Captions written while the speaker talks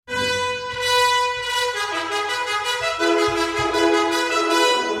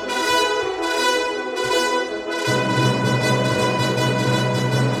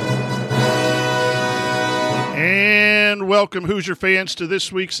welcome Hoosier fans to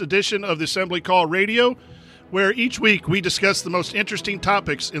this week's edition of the Assembly Call Radio, where each week we discuss the most interesting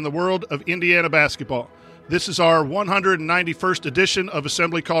topics in the world of Indiana basketball. This is our 191st edition of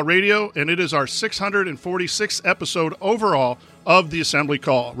Assembly Call Radio, and it is our 646th episode overall of the Assembly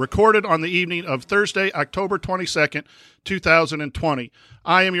Call, recorded on the evening of Thursday, October 22nd, 2020.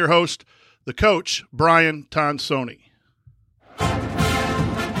 I am your host, the coach, Brian Tonsoni.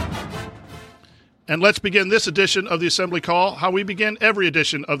 And let's begin this edition of the Assembly Call how we begin every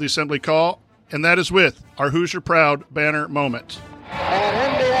edition of the Assembly Call, and that is with our Hoosier Proud banner moment.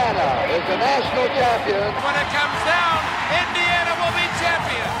 And Indiana is the national champion. When it comes down, Indiana will be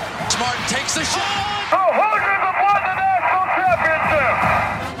champion. Smart takes the shot. The Hoosiers have won the national championship.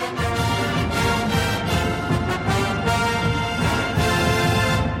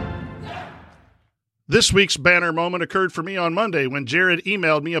 This week's banner moment occurred for me on Monday when Jared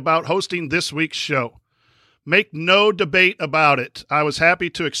emailed me about hosting this week's show. Make no debate about it. I was happy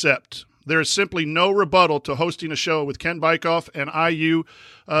to accept. There is simply no rebuttal to hosting a show with Ken Bikoff and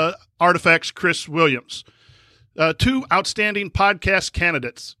IUArtifacts Chris Williams. Two outstanding podcast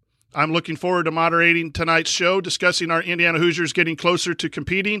candidates. I'm looking forward to moderating tonight's show, discussing our Indiana Hoosiers getting closer to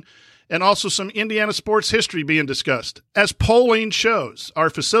competing, and also some Indiana sports history being discussed. As polling shows, our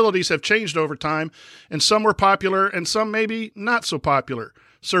facilities have changed over time, and some were popular and some maybe not so popular.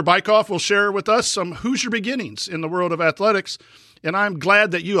 Sir Bikoff will share with us some Hoosier beginnings in the world of athletics, and I'm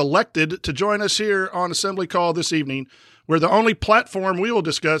glad that you elected to join us here on Assembly Call this evening, where the only platform we will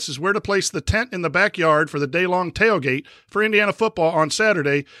discuss is where to place the tent in the backyard for the day-long tailgate for Indiana football on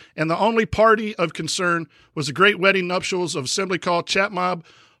Saturday, and the only party of concern was the great wedding nuptials of Assembly Call Chat Mob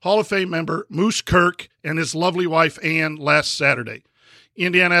Hall of Fame member Moose Kirk and his lovely wife Ann last Saturday.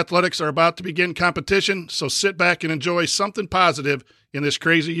 Indiana athletics are about to begin competition, so sit back and enjoy something positive in this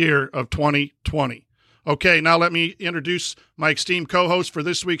crazy year of 2020. Okay, now let me introduce my esteemed co-hosts for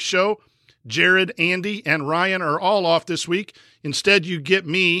this week's show. Jared, Andy, and Ryan are all off this week. Instead, you get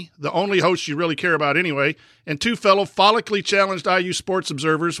me, the only host you really care about anyway, and two fellow follically challenged IU sports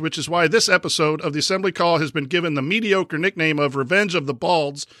observers, which is why this episode of the Assembly Call has been given the mediocre nickname of Revenge of the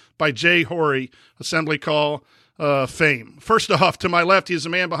Balds by Jay Horry, Assembly Call fame. First off, to my left, he is the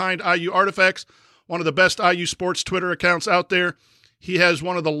man behind IUArtifacts, one of the best IU sports Twitter accounts out there. He has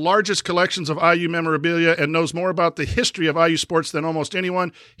one of the largest collections of IU memorabilia and knows more about the history of IU sports than almost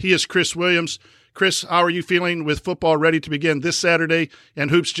anyone. He is Chris Williams. Chris, how are you feeling with football ready to begin this Saturday and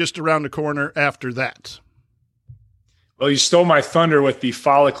hoops just around the corner after that? Well, you stole my thunder with the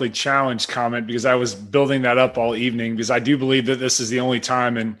follically challenged comment because I was building that up all evening because I do believe that this is the only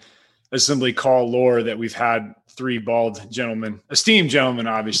time in Assembly Call lore that we've had three bald gentlemen, esteemed gentlemen,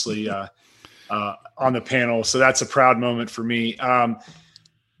 obviously, on the panel. So that's a proud moment for me. I'm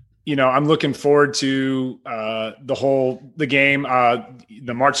looking forward to the game.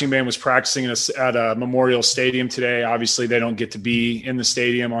 The marching band was practicing at a Memorial Stadium today. Obviously they don't get to be in the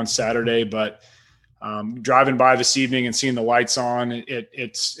stadium on Saturday, but driving by this evening and seeing the lights on,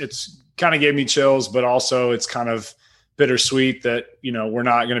 it's kind of gave me chills, but also it's kind of bittersweet that, we're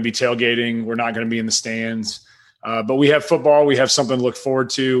not going to be tailgating. We're not going to be in the stands. But we have football. We have something to look forward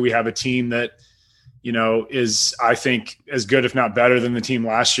to. We have a team that, is, I think, as good, if not better than the team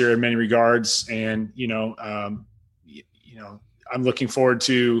last year in many regards. And, I'm looking forward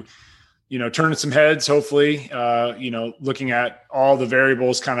to, turning some heads, hopefully, looking at all the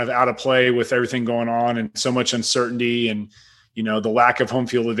variables kind of out of play with everything going on and so much uncertainty and, the lack of home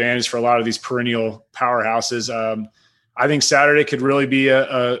field advantage for a lot of these perennial powerhouses. I think Saturday could really be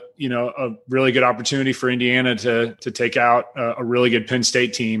a really good opportunity for Indiana to take out a really good Penn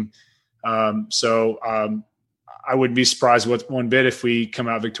State team. So I wouldn't be surprised with one bit if we come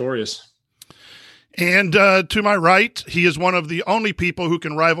out victorious. And to my right, he is one of the only people who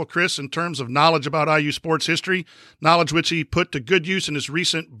can rival Chris in terms of knowledge about IU sports history, knowledge which he put to good use in his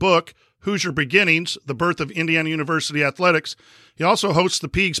recent book, Hoosier Beginnings, The Birth of Indiana University Athletics. He also hosts the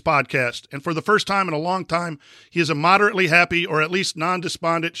Peegs podcast, and for the first time in a long time, he is a moderately happy or at least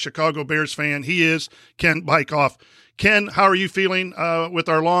non-despondent Chicago Bears fan. He is Ken Bikoff. Ken, how are you feeling with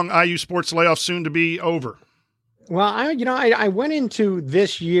our long IU sports layoff soon to be over? Well, I went into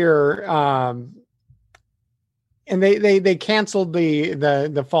this year and they canceled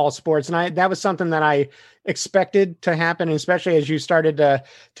the fall sports, and that was something that I expected to happen, especially as you started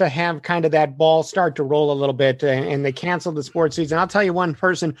to have kind of that ball start to roll a little bit, and they canceled the sports season. I'll tell you one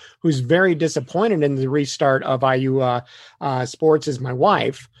person who's very disappointed in the restart of IU sports is my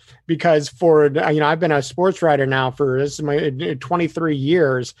wife, because I've been a sports writer now for this is my 23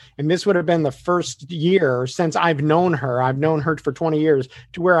 years, and this would have been the first year since I've known her. I've known her for 20 years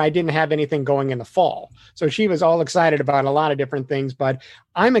to where I didn't have anything going in the fall. So she was all excited about a lot of different things, but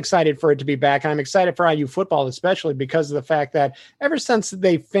I'm excited for it to be back. I'm excited for IU football, especially because of the fact that ever since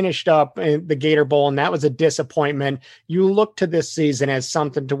they finished up the Gator Bowl, and that was a disappointment, you look to this season as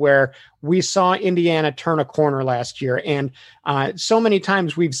something to where we saw Indiana turn a corner last year. And so many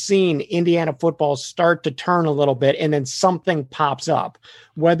times we've seen Indiana football start to turn a little bit, and then something pops up,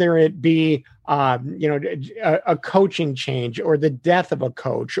 whether it be a coaching change or the death of a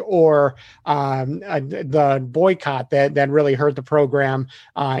coach or the boycott that really hurt the program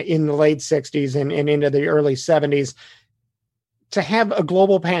in the late 60s and into the early 70s. To have a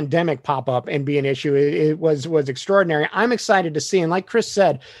global pandemic pop up and be an issue, it was extraordinary. I'm excited to see, and like Chris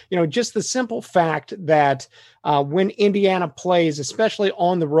said, just the simple fact that when Indiana plays, especially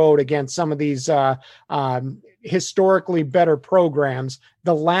on the road against some of these historically better programs,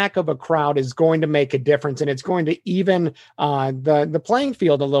 the lack of a crowd is going to make a difference, and it's going to even the playing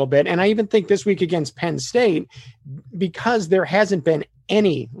field a little bit. And I even think this week against Penn State, because there hasn't been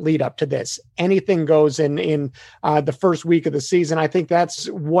any lead up to this, anything goes in the first week of the season. I think that's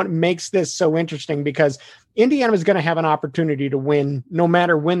what makes this so interesting, because Indiana is going to have an opportunity to win no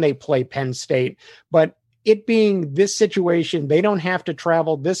matter when they play Penn State. But it being this situation, they don't have to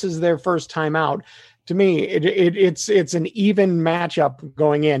travel. This is their first time out. To me, it's an even matchup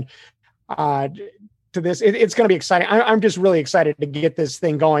going in to this. It's going to be exciting. I'm just really excited to get this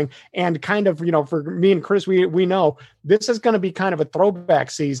thing going, and kind of, for me and Chris, we know this is going to be kind of a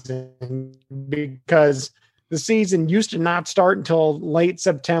throwback season, because the season used to not start until late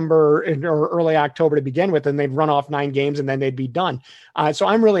September or early October to begin with, and they'd run off 9 games and then they'd be done. So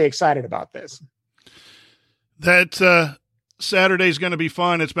I'm really excited about this. That Saturday is going to be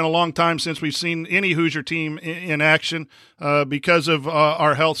fun. It's been a long time since we've seen any Hoosier team in action because of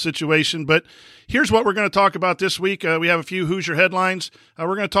our health situation. But here's what we're going to talk about this week. We have a few Hoosier headlines.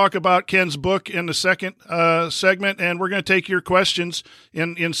 We're going to talk about Ken's book in the second segment, and we're going to take your questions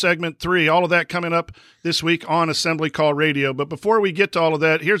in segment 3. All of that coming up this week on Assembly Call Radio. But before we get to all of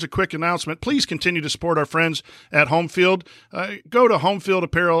that, here's a quick announcement. Please continue to support our friends at Homefield. Go to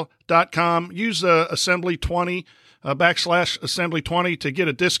homefieldapparel.com. Use Assembly20. /Assembly20 to get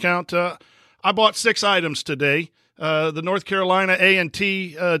a discount. I bought 6 items today. The North Carolina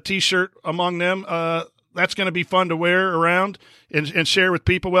A&T t-shirt among them. That's going to be fun to wear around and share with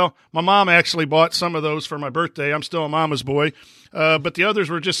people. Well, my mom actually bought some of those for my birthday. I'm still a mama's boy. But the others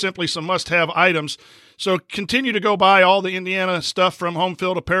were just simply some must-have items. So continue to go buy all the Indiana stuff from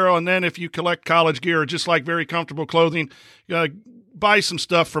Homefield Apparel. And then if you collect college gear or just like very comfortable clothing, buy some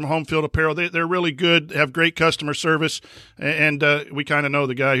stuff from Homefield Apparel. They're really good, have great customer service, and we kind of know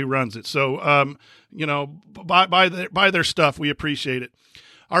the guy who runs it. So, buy their stuff. We appreciate it.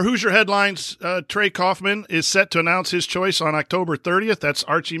 Our Hoosier headlines, Trey Kaufman is set to announce his choice on October 30th. That's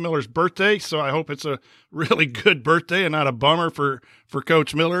Archie Miller's birthday, so I hope it's a really good birthday and not a bummer for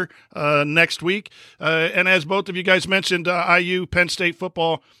Coach Miller next week. And as both of you guys mentioned, IU Penn State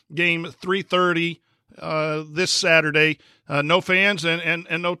football game 3:30 this Saturday. No fans and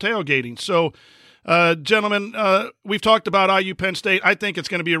no tailgating. So, gentlemen, we've talked about IU Penn State. I think it's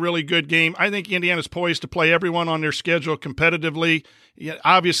going to be a really good game. I think Indiana's poised to play everyone on their schedule competitively. Yeah,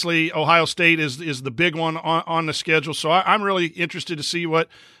 obviously, Ohio State is the big one on the schedule. So I'm really interested to see what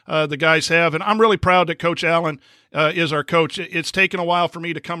the guys have. And I'm really proud that Coach Allen is our coach. It's taken a while for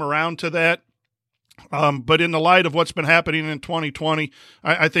me to come around to that. But in the light of what's been happening in 2020,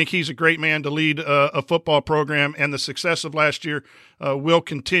 I think he's a great man to lead a football program, and the success of last year will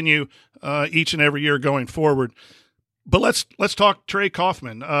continue each and every year going forward. But let's talk Trey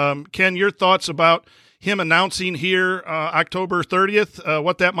Kaufman. Ken, your thoughts about him announcing here October 30th,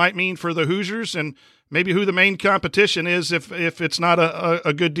 what that might mean for the Hoosiers, and maybe who the main competition is if it's not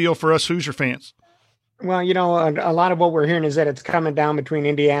a good deal for us Hoosier fans. Well, a lot of what we're hearing is that it's coming down between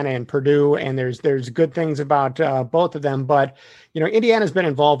Indiana and Purdue, and there's good things about both of them. But, Indiana's been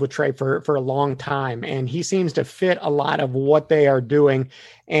involved with Trey for a long time, and he seems to fit a lot of what they are doing.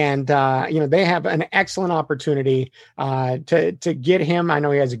 And, they have an excellent opportunity to get him. I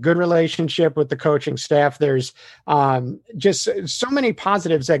know he has a good relationship with the coaching staff. There's just so many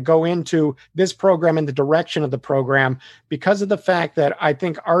positives that go into this program and the direction of the program because of the fact that I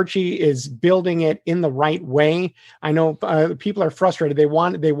think Archie is building it in the right way. I know people are frustrated. They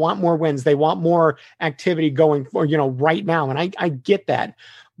want more wins. They want more activity going for, right now. And I get that.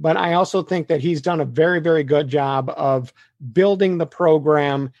 But I also think that he's done a very, very good job of building the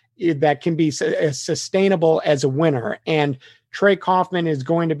program that can be as sustainable as a winner. And Trey Kaufman is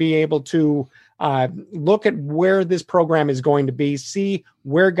going to be able to look at where this program is going to be, see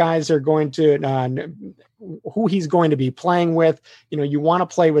where guys are going to, who he's going to be playing with. You want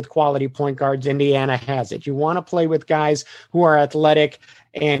to play with quality point guards. Indiana has it. You want to play with guys who are athletic,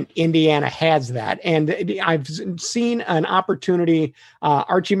 and Indiana has that. And I've seen an opportunity.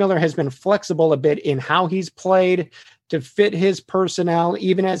 Archie Miller has been flexible a bit in how he's played to fit his personnel,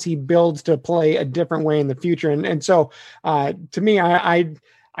 even as he builds to play a different way in the future. And so to me,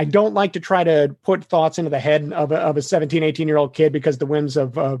 I don't like to try to put thoughts into the head of a 17, 18-year-old kid because the whims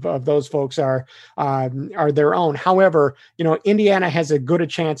of those folks are their own. However, Indiana has as good a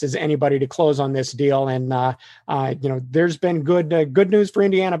chance as anybody to close on this deal. And, there's been good news for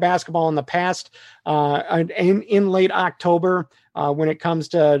Indiana basketball in the past in late October when it comes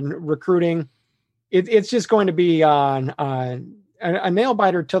to recruiting. It's just going to be a nail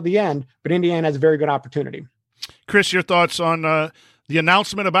biter till the end, but Indiana has a very good opportunity. Chris, your thoughts on the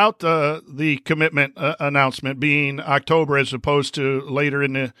announcement about the commitment announcement being October as opposed to later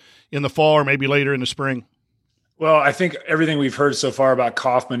in the fall or maybe later in the spring? Well, I think everything we've heard so far about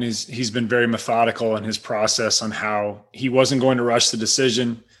Kaufman is he's been very methodical in his process on how he wasn't going to rush the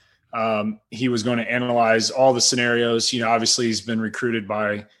decision. He was going to analyze all the scenarios. Obviously he's been recruited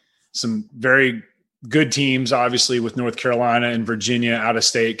by some very good teams, obviously with North Carolina and Virginia out of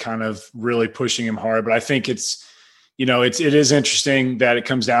state kind of really pushing him hard. But I think it is interesting that it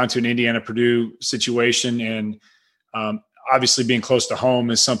comes down to an Indiana-Purdue situation. And obviously being close to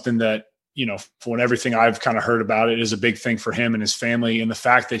home is something that, for everything I've kind of heard about it, is a big thing for him and his family. And the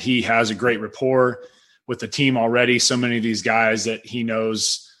fact that he has a great rapport with the team already, so many of these guys that he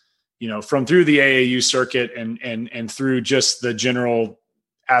knows, from through the AAU circuit and through just the general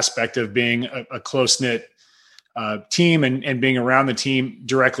aspect of being a close-knit team and being around the team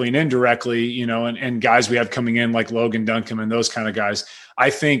directly and indirectly, and guys we have coming in like Logan Duncombe and those kind of guys. I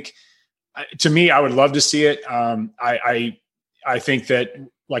think, to me, I would love to see it. I think that,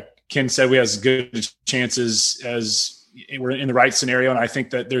 like Ken said, we have as good chances as we're in the right scenario. And I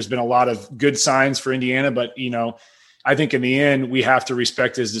think that there's been a lot of good signs for Indiana, but, I think in the end we have to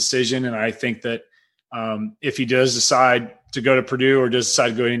respect his decision. And I think that if he does decide to go to Purdue or does decide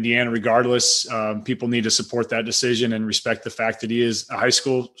to go to Indiana, regardless, people need to support that decision and respect the fact that he is a high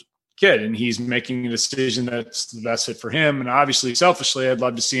school kid and he's making a decision that's the best fit for him. And obviously, selfishly, I'd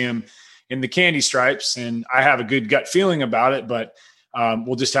love to see him in the candy stripes, and I have a good gut feeling about it, but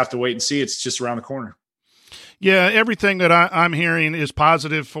we'll just have to wait and see. It's just around the corner. Yeah, everything that I'm hearing is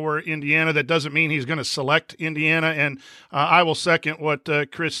positive for Indiana. That doesn't mean he's going to select Indiana, and I will second what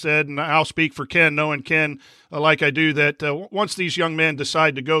Chris said, and I'll speak for Ken, knowing Ken like I do, that once these young men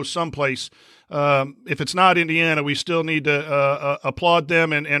decide to go someplace, if it's not Indiana, we still need to applaud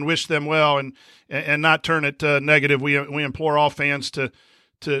them and wish them well and not turn it negative. We implore all fans to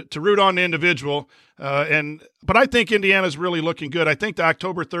root on the individual. But I think Indiana's really looking good. I think the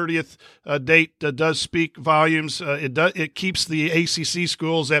October 30th date does speak volumes. It keeps the ACC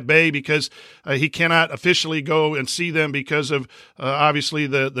schools at bay because he cannot officially go and see them because of obviously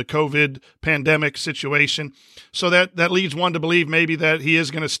the COVID pandemic situation. So that leads one to believe maybe that he is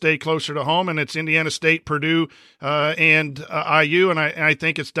going to stay closer to home, and it's Indiana State, Purdue, and IU. And I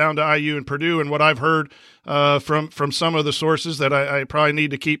think it's down to IU and Purdue. And what I've heard from some of the sources that I probably need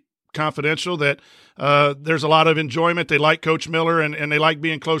to keep confidential, that there's a lot of enjoyment. They like Coach Miller and they like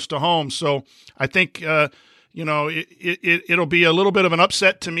being close to home. So I think, it'll be a little bit of an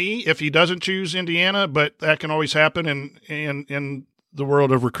upset to me if he doesn't choose Indiana, but that can always happen in the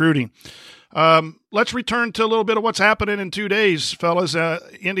world of recruiting. Let's return to a little bit of what's happening in 2 days, fellas.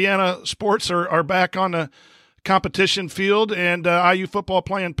 Indiana sports are back on the competition field, and IU football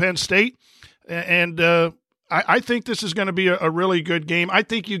playing Penn State. And I think this is going to be a really good game. I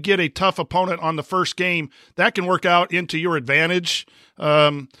think you get a tough opponent on the first game. That can work out into your advantage.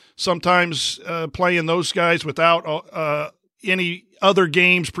 Sometimes playing those guys without any other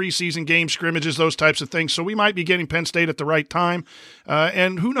games, preseason games, scrimmages, those types of things. So we might be getting Penn State at the right time.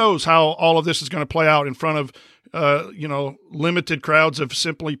 And who knows how all of this is going to play out in front of limited crowds of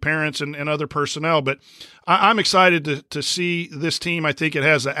simply parents and other personnel. But I'm excited to see this team. I think it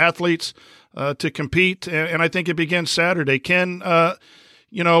has the athletes to compete, and I think it begins Saturday. Ken, a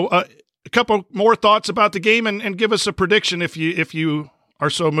couple more thoughts about the game and give us a prediction if you are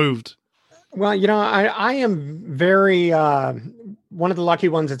so moved. Well, I am very one of the lucky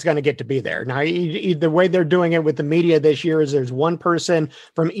ones that's going to get to be there. Now, the way they're doing it with the media this year is there's one person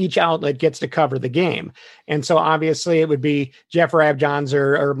from each outlet gets to cover the game. And so obviously it would be Jeff Rabjohns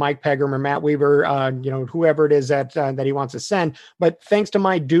or Mike Pegram or Matt Weaver, whoever it is that he wants to send. But thanks to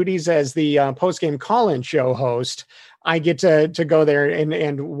my duties as the post-game call-in show host, I get to go there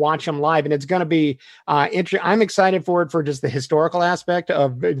and watch them live. And it's going to be interesting. I'm excited for it for just the historical aspect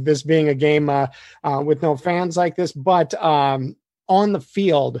of this being a game with no fans like this. But on the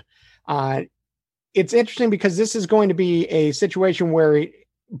field, it's interesting because this is going to be a situation where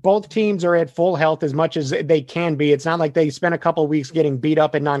both teams are at full health as much as they can be. It's not like they spent a couple of weeks getting beat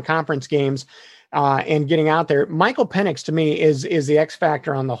up in non-conference games and getting out there. Michael Penix, to me, is the X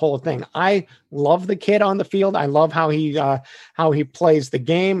factor on the whole thing. I love the kid on the field. I love how he plays the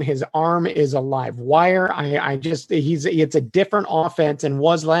game. His arm is a live wire. It's a different offense than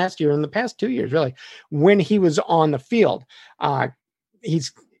was last year in the past 2 years, really, when he was on the field.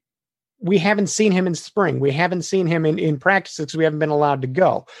 We haven't seen him in spring. We haven't seen him in practices because we haven't been allowed to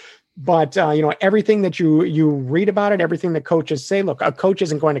go. But, everything that you read about it, everything that coaches say, look, a coach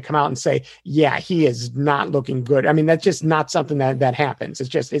isn't going to come out and say, yeah, he is not looking good. I mean, that's just not something that happens. It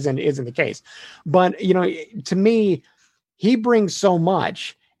just isn't the case. But, to me, he brings so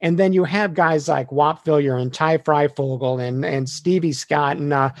much. And then you have guys like Whop Philyor and Ty Freifogel and Stevie Scott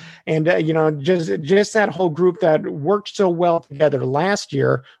just that whole group that worked so well together last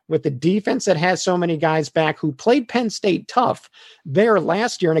year with the defense that has so many guys back who played Penn State tough there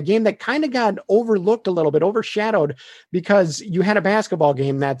last year in a game that kind of got overlooked a little bit, overshadowed because you had a basketball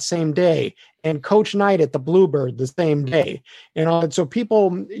game that same day and Coach Knight at the Bluebird the same day. And so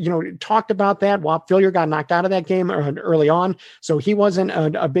people, talked about that. Whop Philyor got knocked out of that game early on, so he wasn't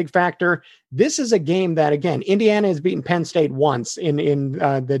a big factor. This is a game that, again, Indiana has beaten Penn State once in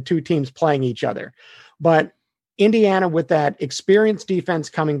the two teams playing each other. But Indiana, with that experienced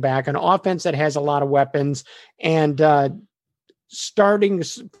defense coming back, an offense that has a lot of weapons, and starting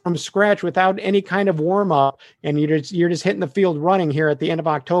from scratch without any kind of warm up, and you're just hitting the field running here at the end of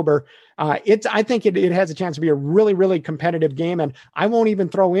October. I think it has a chance to be a really, really competitive game, and I won't even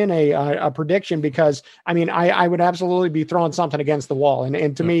throw in a prediction because I would absolutely be throwing something against the wall.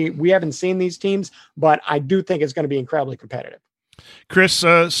 And to me, we haven't seen these teams, but I do think it's going to be incredibly competitive. Chris,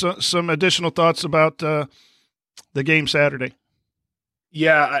 some additional thoughts about the game Saturday?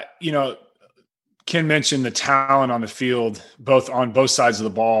 Yeah, Ken mentioned the talent on the field, on both sides of the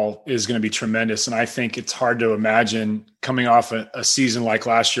ball, is going to be tremendous. And I think it's hard to imagine coming off a season like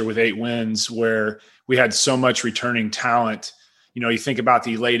last year with 8 wins where we had so much returning talent. You think about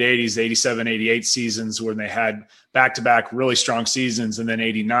the late 80s, 87, 88 seasons when they had back-to-back really strong seasons, and then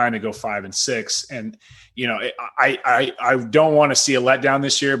 89 to go 5-6. And, I don't want to see a letdown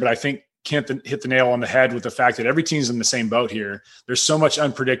this year, but I think Kent hit the nail on the head with the fact that every team's in the same boat here. There's so much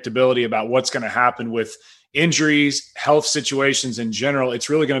unpredictability about what's going to happen with injuries, health situations in general.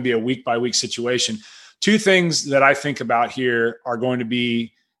 It's really going to be a week-by-week situation. 2 things that I think about here are going to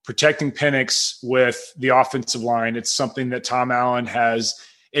be protecting Penix with the offensive line. It's something that Tom Allen has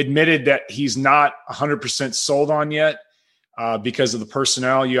admitted that he's not 100% sold on yet because of the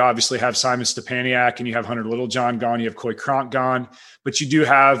personnel. You obviously have Simon Stepaniak and you have Hunter Littlejohn gone. You have Coy Cronk gone. But you do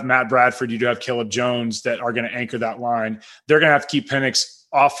have Matt Bradford. You do have Caleb Jones that are going to anchor that line. They're going to have to keep Penix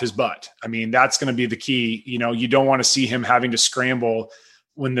off his butt. I mean, that's going to be the key. You don't want to see him having to scramble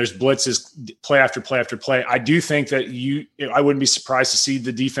when there's blitzes play after play after play. I do think that I wouldn't be surprised to see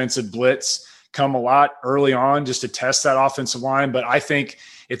the defensive blitz come a lot early on just to test that offensive line. But I think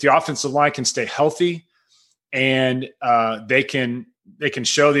if the offensive line can stay healthy and they can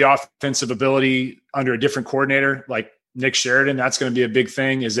show the offensive ability under a different coordinator like Nick Sheridan, that's going to be a big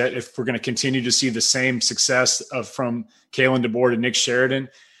thing, is that if we're going to continue to see the same success from Kalen DeBoer to Nick Sheridan,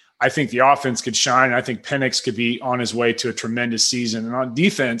 I think the offense could shine. I think Penix could be on his way to a tremendous season. And on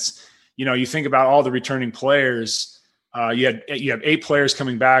defense, you think about all the returning players. You have 8 players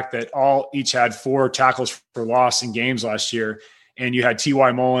coming back that each had 4 tackles for loss in games last year. And you had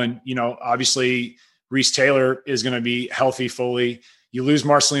T.Y. Mullen, obviously Reese Taylor is going to be healthy fully. You lose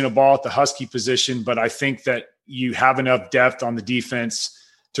Marcelino Ball at the Husky position, but I think that you have enough depth on the defense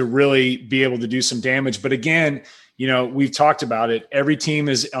to really be able to do some damage. But again, we've talked about it. Every team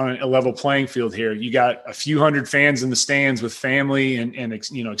is on a level playing field here. You got a few hundred fans in the stands with family and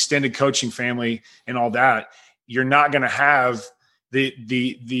extended coaching family and all that. you're not going to have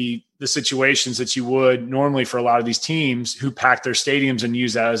the situations that you would normally for a lot of these teams who pack their stadiums and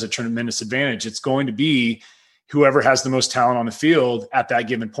use that as a tremendous advantage. It's going to be whoever has the most talent on the field at that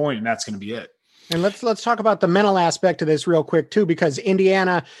given point, and that's going to be it. And let's talk about the mental aspect of this real quick too, because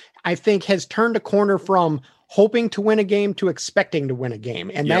Indiana, I think, has turned a corner from hoping to win a game to expecting to win a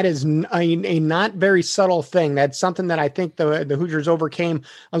game. And that is a not very subtle thing. That's something that I think the Hoosiers overcame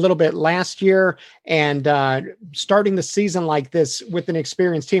a little bit last year. And starting the season like this with an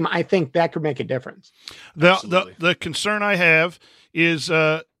experienced team, I think that could make a difference. The concern I have is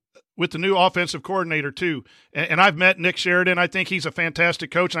with the new offensive coordinator too. And I've met Nick Sheridan. I think he's a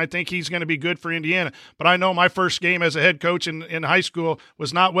fantastic coach, and I think he's going to be good for Indiana. But I know my first game as a head coach in high school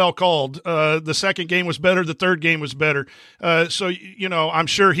was not well called. The second game was better. The third game was better. So, you know, I'm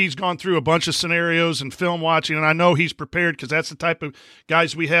sure he's gone through a bunch of scenarios and film watching, and I know he's prepared because that's the type of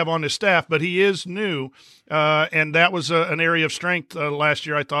guys we have on the staff. But he is new, and that was an area of strength last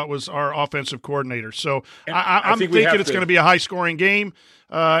year, I thought, was our offensive coordinator. So I'm thinking it's going to be a high-scoring game.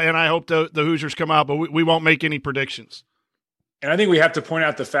 And I hope the Hoosiers come out, but we won't make any predictions. And I think we have to point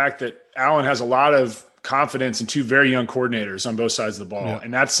out the fact that Allen has a lot of confidence in two very young coordinators on both sides of the ball. Yeah.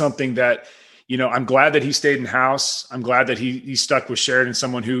 And that's something that, you know, I'm glad that he stayed in house. I'm glad that he stuck with Sheridan,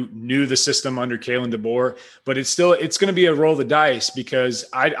 someone who knew the system under Kalen DeBoer. But it's going to be a roll of the dice because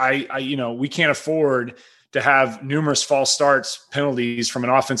I you know, we can't afford to have numerous false starts, penalties from an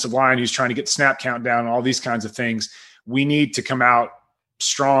offensive line who's trying to get snap count down, all these kinds of things. We need to come out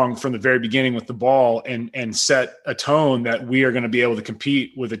strong from the very beginning with the ball and set a tone that we are going to be able to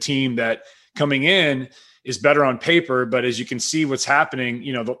compete with a team that coming in is better on paper. But as you can see what's happening,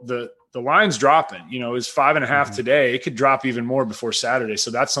 you know, the line's dropping, you know, is 5.5 today. It could drop even more before Saturday.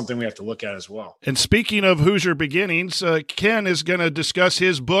 So that's something we have to look at as well. And speaking of Hoosier beginnings, Ken is going to discuss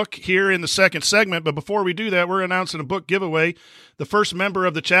his book here in the second segment. But before we do that, we're announcing a book giveaway. The first member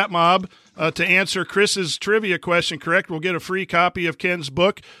of the chat mob to answer Chris's trivia question correct will get a free copy of Ken's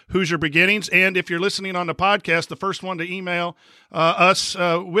book, Hoosier Beginnings. And if you're listening on the podcast, the first one to email us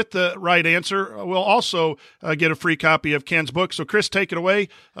with the right answer will also get a free copy of Ken's book. So, Chris, take it away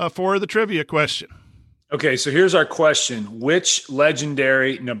for the trivia question. Okay, so here's our question. Which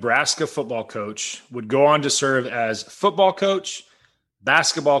legendary Nebraska football coach would go on to serve as football coach,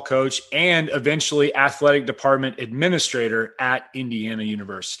 basketball coach, and eventually athletic department administrator at Indiana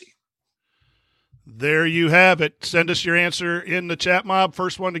University? There you have it. Send us your answer in the chat mob.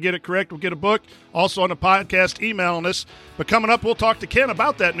 First one to get it correct will get a book. Also on the podcast, emailing us. But coming up, we'll talk to Ken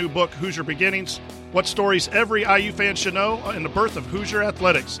about that new book, Hoosier Beginnings, what stories every IU fan should know in the birth of Hoosier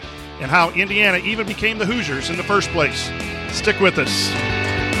athletics, and how Indiana even became the Hoosiers in the first place. Stick with us.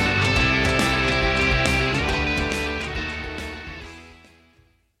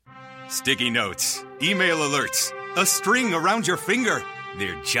 Sticky notes, email alerts, a string around your finger.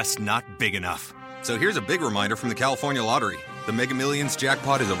 They're just not big enough. So here's a big reminder from the California Lottery. The Mega Millions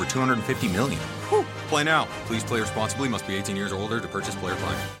jackpot is over $250 million. Whew. Play now. Please play responsibly. Must be 18 years or older to purchase player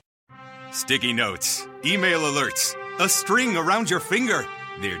fine. Sticky notes, email alerts, a string around your finger.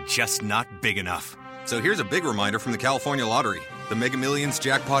 They're just not big enough. So here's a big reminder from the California Lottery. The Mega Millions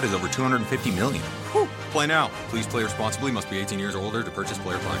jackpot is over $250 million. Whew. Play now. Please play responsibly. Must be 18 years or older to purchase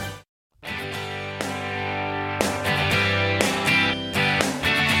player fine.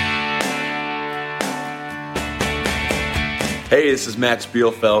 Hey, this is Matt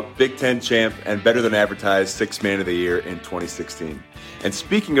Spielfeld, Big Ten champ and Better Than Advertised Sixth Man of the Year in 2016. And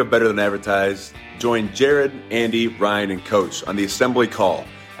speaking of Better Than Advertised, join Jared, Andy, Ryan, and Coach on the Assembly Call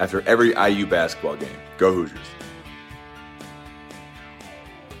after every IU basketball game. Go Hoosiers.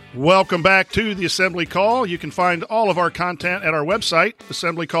 Welcome back to the Assembly Call. You can find all of our content at our website,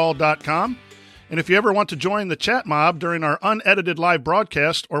 assemblycall.com. And if you ever want to join the chat mob during our unedited live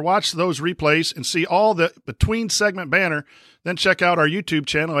broadcast or watch those replays and see all the between segment banner, then check out our YouTube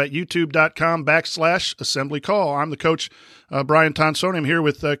channel at youtube.com/assemblycall. I'm the coach, Brian Tonsoni. I'm here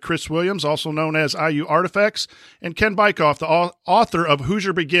with Chris Williams, also known as IUArtifacts, and Ken Bikoff, the author of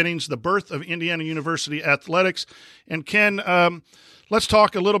Hoosier Beginnings, The Birth of Indiana University Athletics. And Ken, let's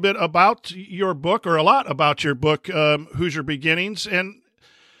talk a little bit about your book, or a lot about your book, Hoosier Beginnings, and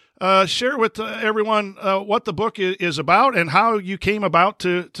share with everyone what the book is about and how you came about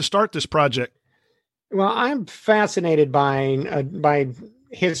to start this project. Well, I'm fascinated by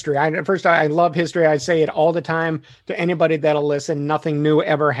history. I love history. I say it all the time to anybody that'll listen. Nothing new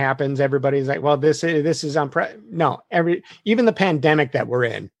ever happens. Everybody's like, well, this is no, even the pandemic that we're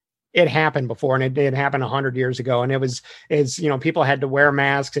in it happened before, and it did happen 100 years ago. And people had to wear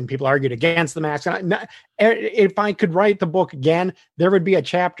masks, and people argued against the mask. And if I could write the book again, there would be a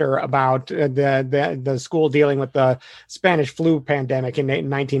chapter about the school dealing with the Spanish flu pandemic in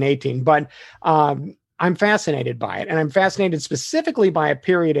 1918. But I'm fascinated by it. And I'm fascinated specifically by a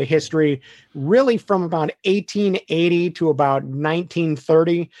period of history, really from about 1880 to about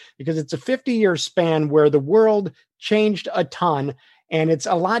 1930, because it's a 50-year span where the world changed a ton. And it's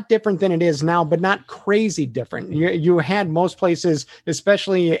a lot different than it is now, but not crazy different. You had most places,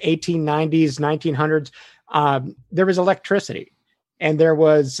 especially 1890s, 1900s, there was electricity. And there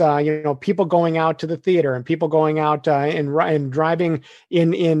was, people going out to the theater, and people going out and driving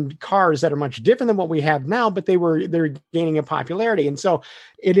in cars that are much different than what we have now, but they're gaining in popularity. And so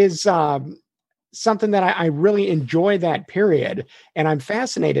it is something that I really enjoy that period. And I'm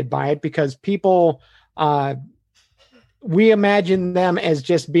fascinated by it because people, we imagine them as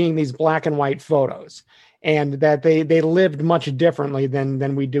just being these black and white photos, and that they lived much differently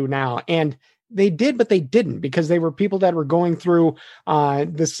than we do now. And they did, but they didn't, because they were people that were going through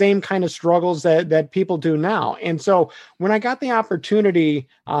the same kind of struggles that people do now. And so when I got the opportunity,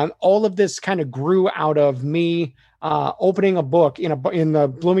 all of this kind of grew out of me opening a book in the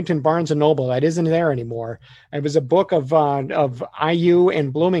Bloomington Barnes and Noble that isn't there anymore. It was a book of IU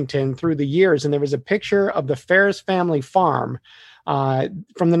and Bloomington through the years, and there was a picture of the Ferris family farm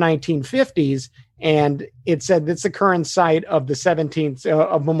from the 1950s, and it said it's the current site of the 17th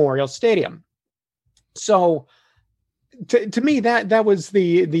of Memorial Stadium. So to me, that was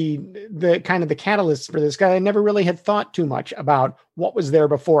the kind of the catalyst for this guy. I never really had thought too much about what was there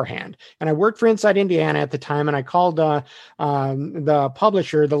beforehand. And I worked for Inside Indiana at the time, and I called the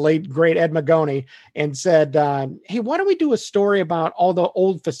publisher, the late great Ed Magoni, and said, hey, why don't we do a story about all the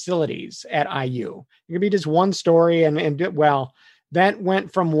old facilities at IU? It could be just one story, well, that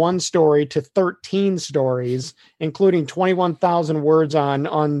went from one story to 13 stories, including 21,000 words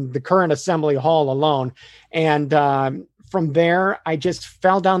on the current assembly hall alone. And from there, I just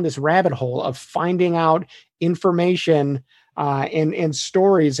fell down this rabbit hole of finding out information and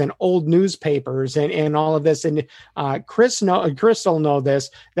stories and old newspapers and all of this. And Chris will know this,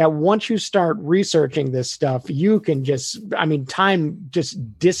 that once you start researching this stuff, you can time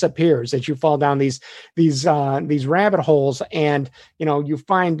just disappears as you fall down these rabbit holes. And, you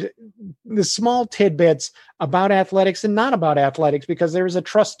find the small tidbits about athletics and not about athletics, because there was a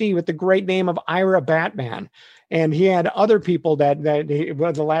trustee with the great name of Ira Batman. And he had other people that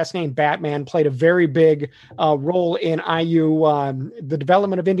the last name Batman played a very big role in IU, the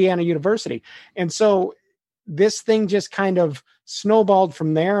development of Indiana University. And so this thing just kind of snowballed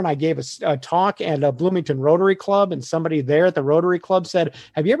from there. And I gave a talk at a Bloomington Rotary Club, and somebody there at the Rotary Club said,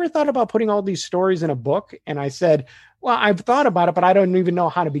 have you ever thought about putting all these stories in a book? And I said, well, I've thought about it, but I don't even know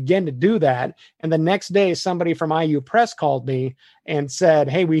how to begin to do that. And the next day, somebody from IU Press called me and said,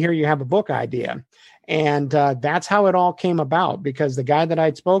 hey, we hear you have a book idea. And that's how it all came about, because the guy that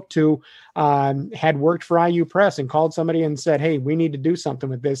I spoke to had worked for IU Press and called somebody and said, hey, we need to do something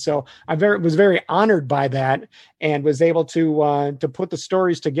with this. So I was very honored by that, and was able to put the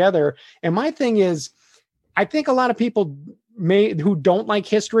stories together. And my thing is, I think a lot of people who don't like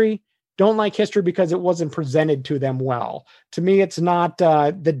history because it wasn't presented to them well. To me, it's not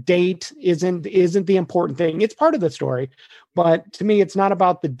the date isn't the important thing. It's part of the story, but to me, it's not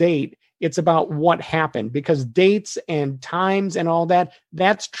about the date. It's about what happened, because dates and times and all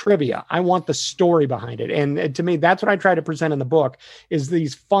that's trivia. I want the story behind it. And to me, that's what I try to present in the book, is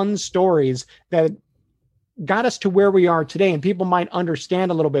these fun stories that got us to where we are today. And people might understand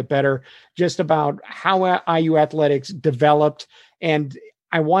a little bit better just about how IU athletics developed. And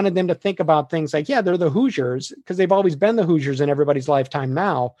I wanted them to think about things like, yeah, they're the Hoosiers, because they've always been the Hoosiers in everybody's lifetime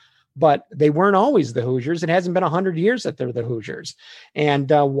now. But they weren't always the Hoosiers. It hasn't been 100 years that they're the Hoosiers. And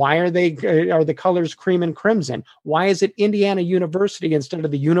why are the colors cream and crimson? Why is it Indiana University instead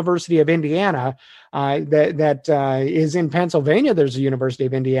of the University of Indiana? That is in Pennsylvania. There's a University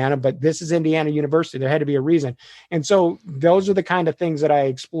of Indiana, but this is Indiana University. There had to be a reason. And so those are the kind of things that I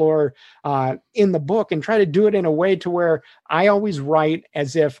explore in the book, and try to do it in a way to where I always write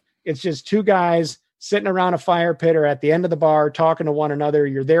as if it's just two guys sitting around a fire pit or at the end of the bar talking to one another.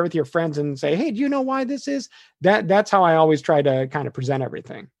 You're there with your friends and say, hey, do you know why this is? That's how I always try to kind of present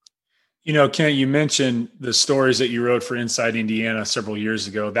everything. Kent, you mentioned the stories that you wrote for Inside Indiana several years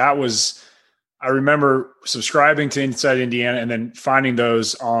ago. I remember subscribing to Inside Indiana and then finding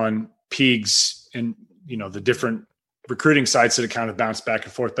those on Pigs and, the different recruiting sites that it kind of bounced back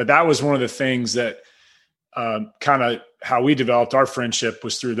and forth. But that was one of the things that kind of how we developed our friendship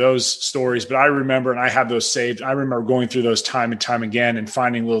was through those stories. But I remember, and I have those saved, I remember going through those time and time again and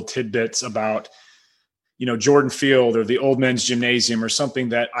finding little tidbits about, Jordan Field or the old men's gymnasium or something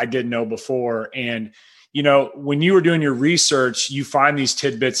that I didn't know before. And, when you were doing your research, you find these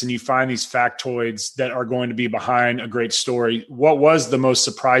tidbits and you find these factoids that are going to be behind a great story. What was the most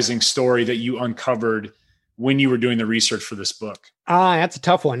surprising story that you uncovered when you were doing the research for this book? That's a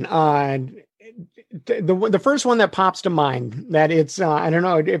tough one. The first one that pops to mind, that it's, I don't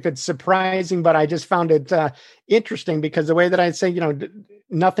know if it's surprising, but I just found it interesting because the way that I say,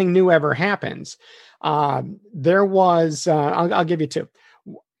 nothing new ever happens. There was, I'll give you two.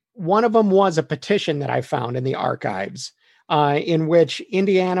 One of them was a petition that I found in the archives, in which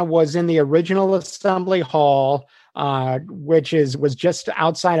Indiana was in the original Assembly Hall, which was just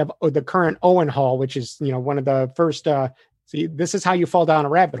outside of the current Owen Hall, which is, one of the first, see, this is how you fall down a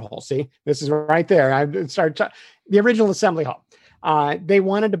rabbit hole. See, this is right there. The original Assembly Hall. They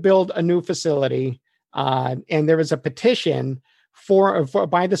wanted to build a new facility, and there was a petition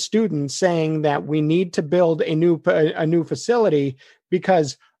by the students saying that we need to build a new facility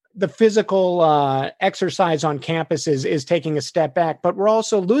because the physical exercise on campus is taking a step back, but we're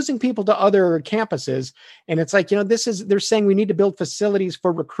also losing people to other campuses. And it's like, they're saying we need to build facilities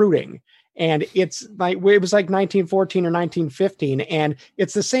for recruiting. And it's like, it was like 1914 or 1915. And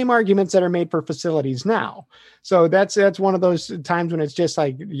it's the same arguments that are made for facilities now. So that's one of those times when it's just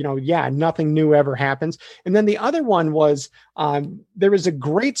like, nothing new ever happens. And then the other one was, there was a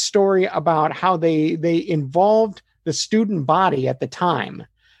great story about how they involved the student body at the time.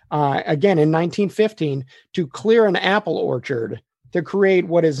 Again, in 1915, to clear an apple orchard to create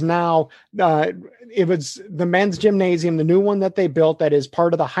what is now, it was the men's gymnasium, the new one that they built that is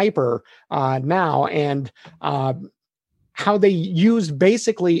part of the Hyper now, and how they used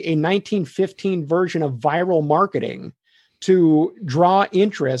basically a 1915 version of viral marketing to draw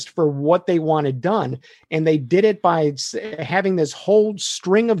interest for what they wanted done. And they did it by having this whole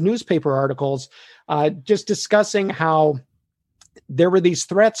string of newspaper articles just discussing how there were these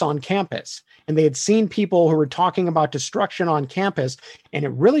threats on campus, and they had seen people who were talking about destruction on campus. And it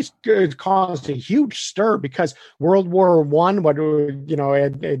really caused a huge stir because World War I,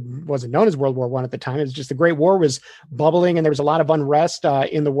 it wasn't known as World War I at the time. It was just the Great War was bubbling, and there was a lot of unrest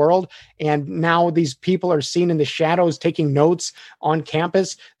in the world. And now these people are seen in the shadows taking notes on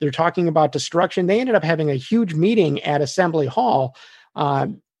campus. They're talking about destruction. They ended up having a huge meeting at Assembly Hall,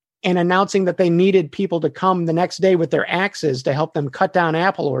 and announcing that they needed people to come the next day with their axes to help them cut down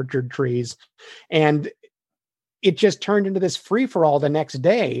apple orchard trees. And it just turned into this free-for-all the next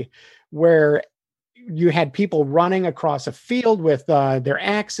day where you had people running across a field with their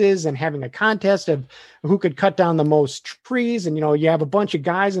axes and having a contest of who could cut down the most trees. And, you have a bunch of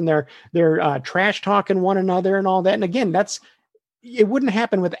guys and they're trash talking one another and all that. And again, it wouldn't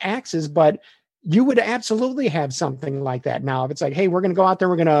happen with axes, but you would absolutely have something like that now. If it's like, hey, we're going to go out there,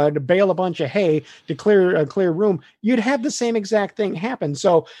 we're going to bale a bunch of hay to clear a clear room, you'd have the same exact thing happen.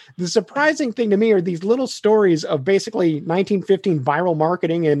 So the surprising thing to me are these little stories of basically 1915 viral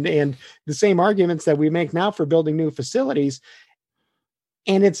marketing and the same arguments that we make now for building new facilities.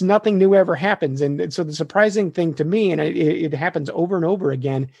 And it's nothing new ever happens. And so the surprising thing to me, and it happens over and over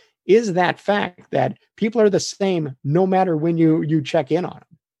again, is that fact that people are the same no matter when you check in on them.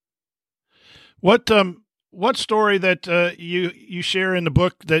 What story that you share in the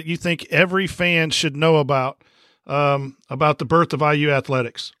book that you think every fan should know about the birth of IU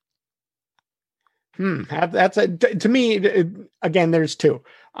athletics? That's to me, again, there's two.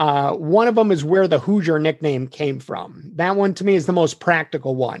 One of them is where the Hoosier nickname came from. That one to me is the most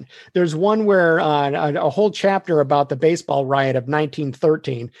practical one. There's one where a whole chapter about the baseball riot of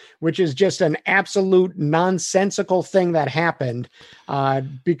 1913, which is just an absolute nonsensical thing that happened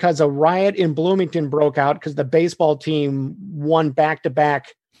because a riot in Bloomington broke out because the baseball team won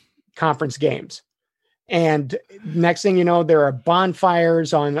back-to-back conference games. And next thing you know, there are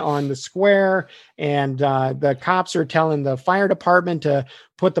bonfires on the square, and the cops are telling the fire department to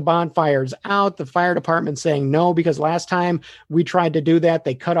put the bonfires out. The fire department saying no, because last time we tried to do that,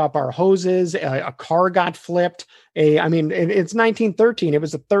 they cut off our hoses. A car got flipped. It's 1913. It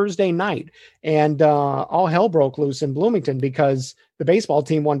was a Thursday night, and all hell broke loose in Bloomington because the baseball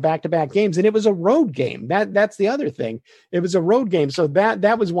team won back-to-back games, and it was a road game. That's the other thing. It was a road game. So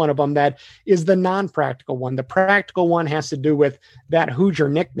that was one of them. That is the non-practical one. The practical one has to do with that Hoosier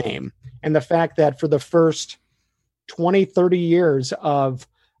nickname and the fact that for the first 20, 30 years of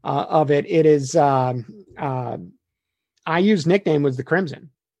it, it is IU's nickname was the Crimson.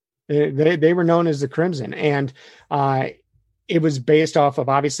 They were known as the Crimson. And it was based off of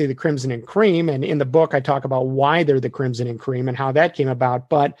obviously the Crimson and Cream. And in the book, I talk about why they're the Crimson and Cream and how that came about.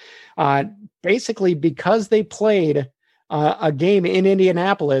 But basically, because they played a game in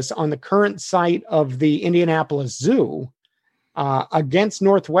Indianapolis on the current site of the Indianapolis Zoo against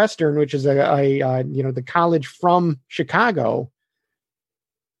Northwestern, which is the college from Chicago.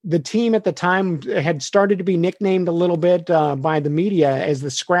 The team at the time had started to be nicknamed a little bit by the media as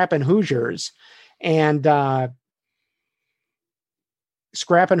the Scrappin' Hoosiers, and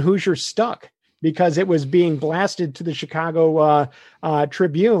Scrappin' Hoosiers stuck because it was being blasted to the Chicago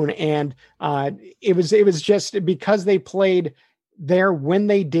Tribune, and it was just because they played there when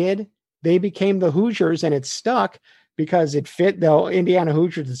they did, they became the Hoosiers, and it stuck because it fit the Indiana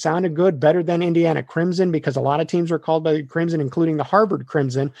Hoosiers. It sounded good, better than Indiana Crimson, because a lot of teams were called by the Crimson, including the Harvard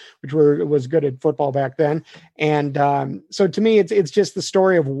Crimson, which was good at football back then. And so to me, it's just the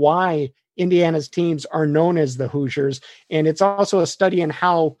story of why Indiana's teams are known as the Hoosiers. And it's also a study in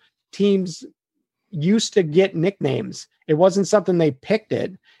how teams used to get nicknames. It wasn't something they picked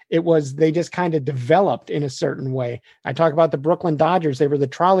it. It was, they just kind of developed in a certain way. I talk about the Brooklyn Dodgers. They were the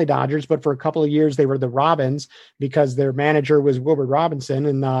Trolley Dodgers, but for a couple of years they were the Robins because their manager was Wilbur Robinson.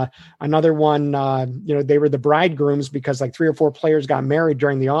 And another one, they were the Bridegrooms because like 3 or 4 players got married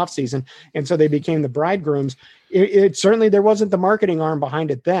during the offseason. And so they became the Bridegrooms. It certainly, there wasn't the marketing arm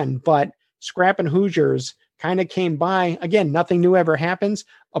behind it then, but Scrappin' Hoosiers kind of came by. Again, nothing new ever happens.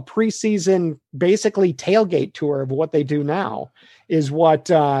 A preseason, basically tailgate tour of what they do now is what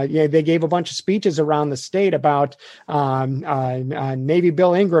they gave a bunch of speeches around the state about Navy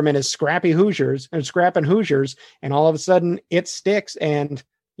Bill Ingram and his Scrappin' Hoosiers, and all of a sudden it sticks. And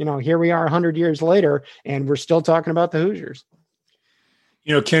here we are 100 years later, and we're still talking about the Hoosiers.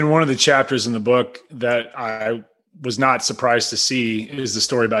 Ken, one of the chapters in the book that I was not surprised to see is the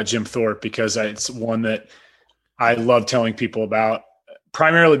story about Jim Thorpe, because it's one that I love telling people about,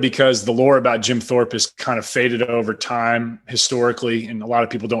 primarily because the lore about Jim Thorpe has kind of faded over time historically. And a lot of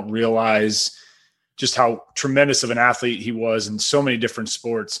people don't realize just how tremendous of an athlete he was in so many different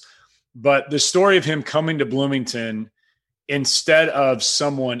sports. But the story of him coming to Bloomington instead of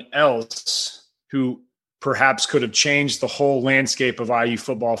someone else who perhaps could have changed the whole landscape of IU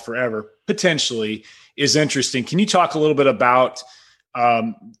football forever, potentially, is interesting. Can you talk a little bit about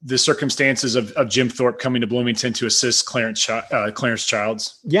the circumstances of Jim Thorpe coming to Bloomington to assist Clarence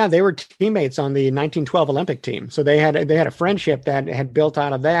Childs? Yeah, they were teammates on the 1912 Olympic team. So they had a friendship that had built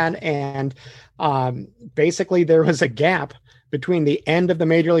out of that. And basically there was a gap between the end of the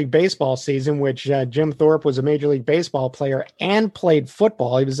Major League Baseball season, which Jim Thorpe was a Major League Baseball player and played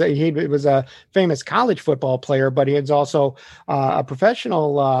football. He was a famous college football player, but he was also a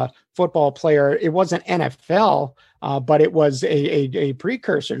professional football player. It wasn't NFL, but it was a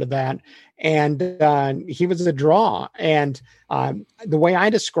precursor to that. And he was a draw. And the way I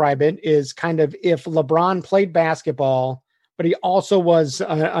describe it is kind of if LeBron played basketball, but he also was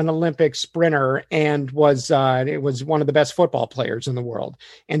an Olympic sprinter and was one of the best football players in the world.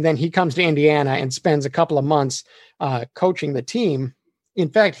 And then he comes to Indiana and spends a couple of months coaching the team. In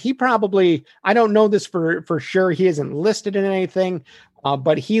fact, he probably, I don't know this for sure, he isn't listed in anything,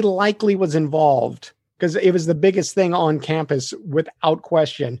 but he likely was involved because it was the biggest thing on campus without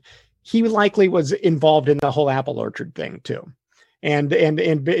question. He likely was involved in the whole apple orchard thing too. And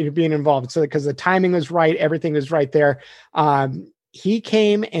being involved. So because the timing was right, everything was right there. He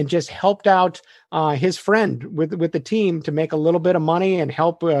came and just helped out his friend with the team to make a little bit of money and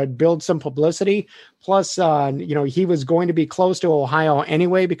help build some publicity. Plus, he was going to be close to Ohio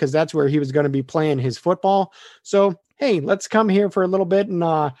anyway, because that's where he was going to be playing his football. So, hey, let's come here for a little bit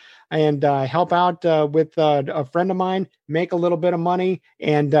and help out with a friend of mine, make a little bit of money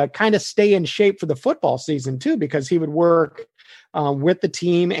and kind of stay in shape for the football season too, because he would work with the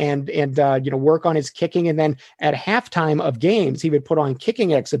team and work on his kicking. And then at halftime of games, he would put on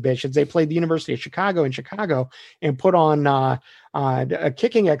kicking exhibitions. They played the University of Chicago in Chicago and put on a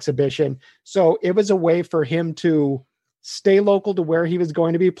kicking exhibition. So it was a way for him to stay local to where he was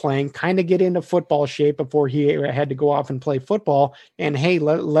going to be playing, kind of get into football shape before he had to go off and play football. And hey,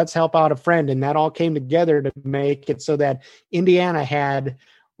 let's help out a friend. And that all came together to make it so that Indiana had,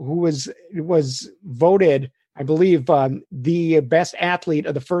 who was voted, I believe, the best athlete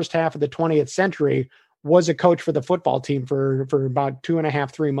of the first half of the 20th century, was a coach for the football team for about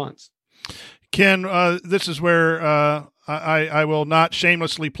 2.5, 3 months. Ken, this is where I will not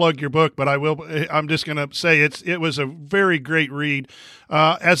shamelessly plug your book, but I'm just going to say it was a very great read.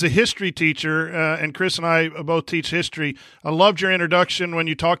 As a history teacher, and Chris and I both teach history, I loved your introduction when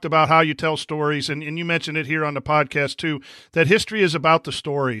you talked about how you tell stories, and you mentioned it here on the podcast too, that history is about the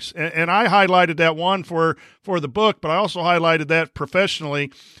stories. And I highlighted that one for the book, but I also highlighted that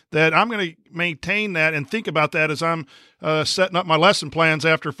professionally, that I'm going to maintain that and think about that as I'm setting up my lesson plans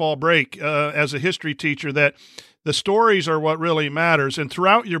after fall break as a history teacher, that the stories are what really matters. And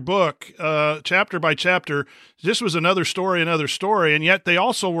throughout your book, chapter by chapter, this was another story, and yet they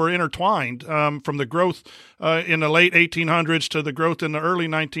also were intertwined from the growth in the late 1800s to the growth in the early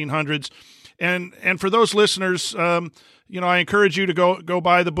 1900s. And for those listeners, I encourage you to go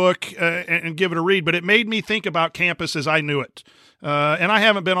buy the book and give it a read. But it made me think about campus as I knew it. And I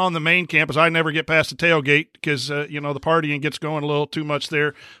haven't been on the main campus. I never get past the tailgate because, the partying gets going a little too much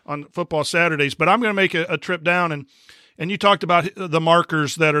there on football Saturdays. But I'm going to make a trip down. And you talked about the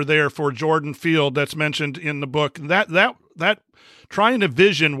markers that are there for Jordan Field that's mentioned in the book. That trying to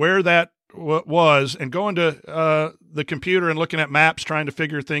vision where that was and going to the computer and looking at maps, trying to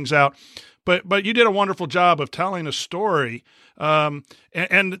figure things out. But you did a wonderful job of telling a story. And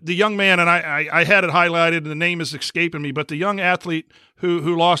the young man, and I had it highlighted, and the name is escaping me, but the young athlete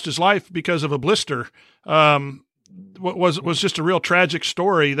who lost his life because of a blister was just a real tragic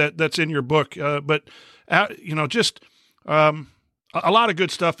story that's in your book. But a lot of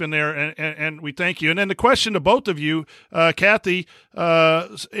good stuff in there, and we thank you. And then the question to both of you, Kathy,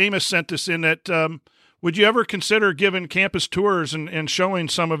 Amos sent this in that. Would you ever consider giving campus tours and showing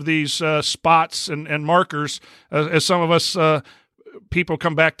some of these spots and markers as some of us people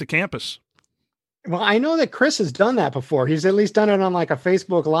come back to campus? Well, I know that Chris has done that before. He's at least done it on like a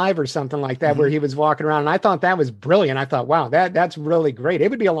Facebook Live or something like that, where he was walking around. And I thought that was brilliant. I thought, wow, that's really great.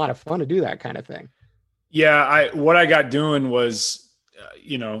 It would be a lot of fun to do that kind of thing. Yeah, what I got doing was,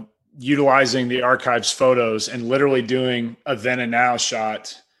 utilizing the archives photos and literally doing a then and now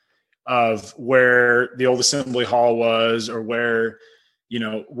shot of where the old assembly hall was, or where,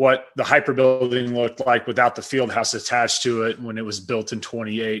 what the hyper building looked like without the field house attached to it when it was built in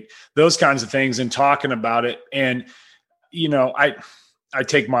 28, those kinds of things, and talking about it. And, I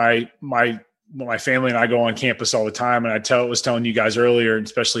take my family and I go on campus all the time. And I was telling you guys earlier, and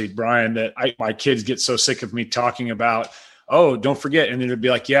especially Brian, that my kids get so sick of me talking about, oh, don't forget. And then it'd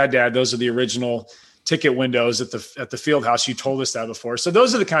be like, yeah, Dad, those are the original ticket windows at the field house. You told us that before. So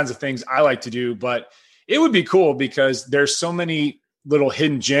those are the kinds of things I like to do, but it would be cool because there's so many little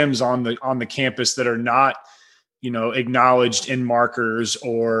hidden gems on the campus that are not, acknowledged in markers,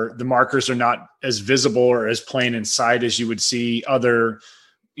 or the markers are not as visible or as plain in sight as you would see other,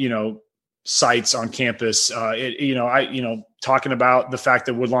 sites on campus. Talking about the fact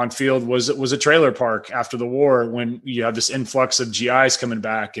that Woodlawn Field was a trailer park after the war, when you have this influx of GIs coming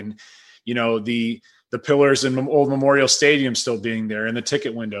back, and, the pillars in old Memorial Stadium still being there, and the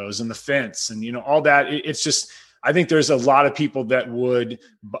ticket windows and the fence, and, all that. It's just, I think there's a lot of people that would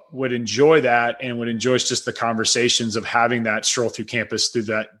enjoy that, and would enjoy just the conversations of having that stroll through campus through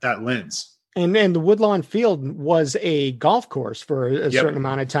that lens. And the Woodlawn Field was a golf course for a certain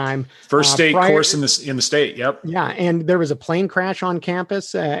amount of time. First state course in the state. Yep. Yeah. And there was a plane crash on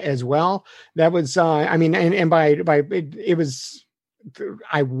campus as well. That was, it was,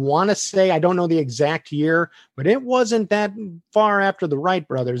 I want to say, I don't know the exact year, but it wasn't that far after the Wright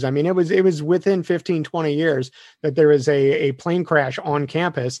brothers. I mean, it was within 15, 20 years that there was a plane crash on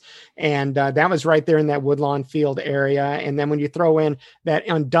campus. And that was right there in that Woodlawn Field area. And then when you throw in that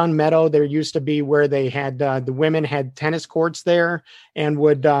on Dunn Meadow, there used to be where they had, the women had tennis courts there, and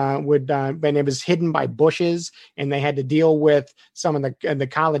and it was hidden by bushes, and they had to deal with some of the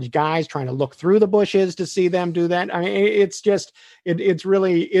college guys trying to look through the bushes to see them do that. I mean, it's just, it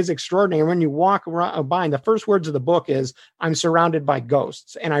really is extraordinary. When you walk around by, and the first words of the book is, I'm surrounded by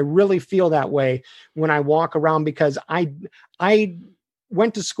ghosts. And I really feel that way when I walk around, because I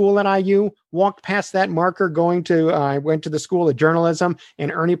went to school at IU, walked past that marker I went to the School of Journalism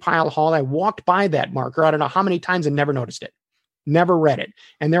in Ernie Pyle Hall. I walked by that marker, I don't know how many times, and never noticed it, never read it.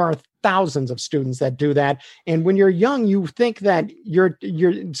 And there are thousands of students that do that. And when you're young, you think that your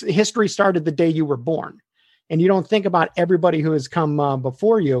history started the day you were born, and you don't think about everybody who has come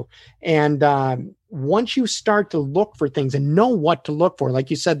before you. And once you start to look for things and know what to look for, like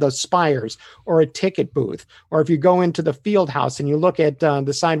you said, those spires or a ticket booth, or if you go into the field house and you look at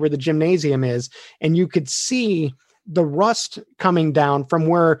the side where the gymnasium is, and you could see the rust coming down from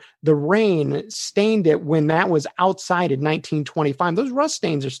where the rain stained it when that was outside in 1925. Those rust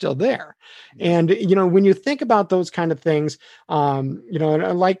stains are still there. And, when you think about those kind of things,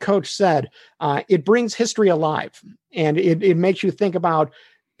 like Coach said, it brings history alive, and it makes you think about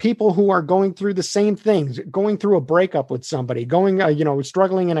people who are going through the same things, going through a breakup with somebody,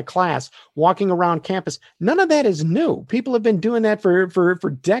 struggling in a class, walking around campus. None of that is new. People have been doing that for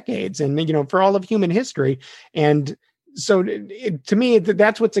decades and, for all of human history. And so to me,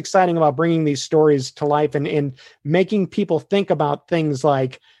 that's what's exciting about bringing these stories to life and making people think about things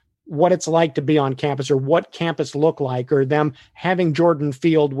like what it's like to be on campus, or what campus look like, or them having Jordan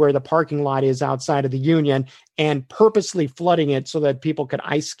Field where the parking lot is outside of the Union and purposely flooding it so that people could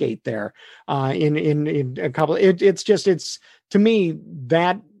ice skate there in a couple. It's to me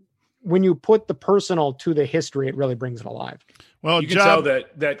that when you put the personal to the history, it really brings it alive. Well, you can tell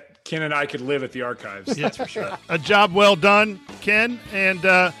that Ken and I could live at the archives. That's for sure. A job well done, Ken,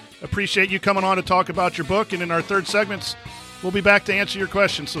 and appreciate you coming on to talk about your book. And in our third segments, we'll be back to answer your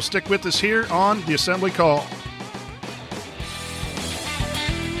questions, so stick with us here on the Assembly Call.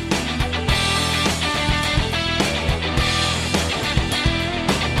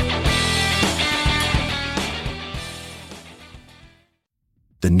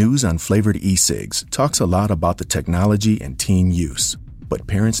 The news on flavored e-cigs talks a lot about the technology and teen use, but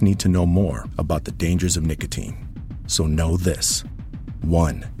parents need to know more about the dangers of nicotine. So know this.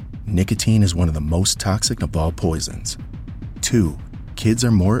 1. Nicotine is one of the most toxic of all poisons. 2. Kids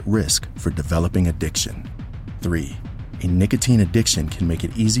are more at risk for developing addiction. 3. A nicotine addiction can make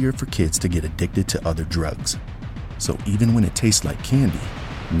it easier for kids to get addicted to other drugs. So even when it tastes like candy,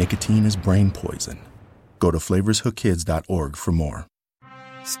 nicotine is brain poison. Go to flavorshookkids.org for more.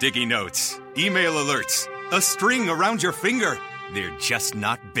 Sticky notes, email alerts, a string around your finger. They're just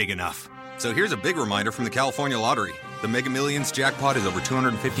not big enough. So here's a big reminder from the California Lottery. The Mega Millions jackpot is over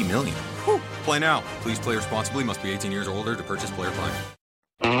 $250 million. Whew. Play now. Please play responsibly. Must be 18 years or older to purchase player prime.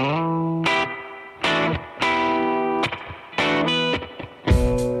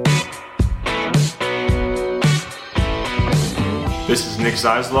 This is Nick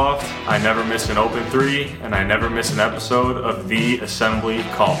Zeisloft. I never miss an open three, and I never miss an episode of the Assembly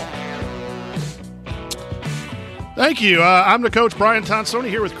Call. Thank you. I'm the coach, Brian Tonsoni,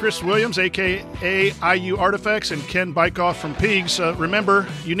 here with Chris Williams, a.k.a. IUArtifacts, and Ken Bikoff from Pigs. Remember,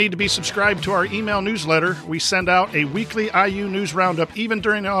 you need to be subscribed to our email newsletter. We send out a weekly IU news roundup, even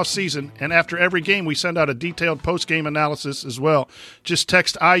during the off-season, and after every game, we send out a detailed post-game analysis as well. Just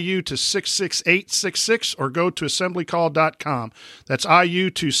text IU to 66866 or go to assemblycall.com. That's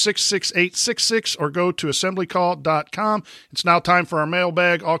IU to 66866 or go to assemblycall.com. It's now time for our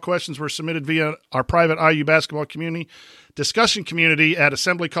mailbag. All questions were submitted via our private IU basketball community discussion community at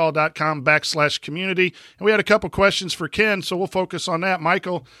assemblycall.com/community. And we had a couple questions for Ken, so we'll focus on that.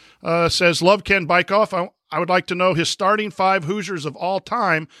 Michael says, love Ken Bikoff. I would like to know his starting 5 Hoosiers of all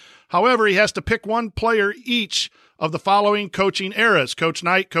time. However, he has to pick one player each of the following coaching eras: Coach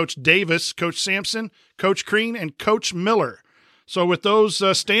Knight, Coach Davis, Coach Sampson, Coach Crean, and Coach Miller. So with those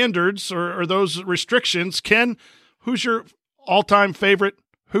standards or those restrictions, Ken, who's your all-time favorite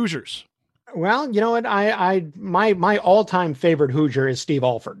Hoosiers? Well, you know what? My all-time favorite Hoosier is Steve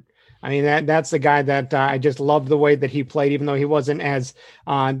Alford. I mean, that's the guy that I just loved the way that he played, even though he wasn't as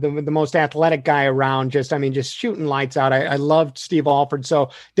the most athletic guy around. Just shooting lights out. I loved Steve Alford. So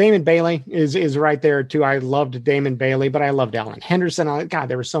Damon Bailey is right there too. I loved Damon Bailey, but I loved Alan Henderson. God,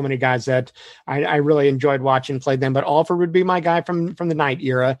 there were so many guys that I really enjoyed watching play them. But Alford would be my guy from the Knight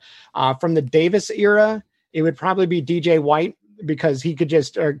era. From the Davis era, it would probably be DJ White, because he could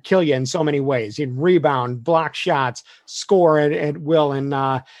just kill you in so many ways. He'd rebound, block shots, score at will, and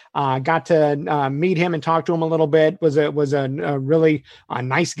got to meet him and talk to him a little bit. Was a really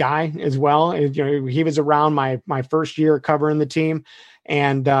nice guy as well. He was around my first year covering the team,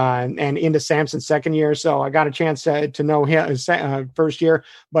 and into Sampson's second year. So I got a chance to know him first year,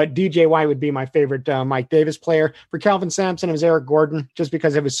 but DJ White would be my favorite Mike Davis player. For Calvin Sampson, it was Eric Gordon, just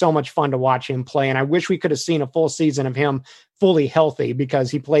because it was so much fun to watch him play. And I wish we could have seen a full season of him fully healthy,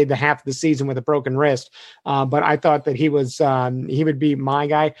 because he played the half of the season with a broken wrist. But I thought that he would be my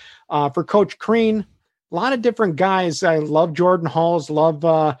guy. For Coach Crean, a lot of different guys. I love Jordan Halls, love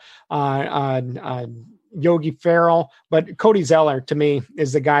Yogi Ferrell, but Cody Zeller to me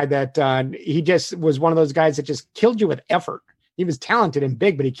is the guy that he just was one of those guys that just killed you with effort. he was talented and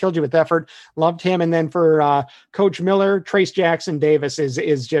big, but he killed you with effort. Loved him. And then for Coach Miller, Trace Jackson Davis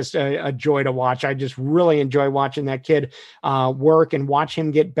is just a joy to watch. I just really enjoy watching that kid work and watch him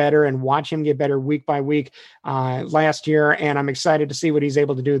get better week by week last year. And I'm excited to see what he's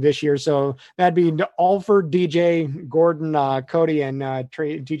able to do this year. So that'd be Alford, DJ, Gordon, Cody, and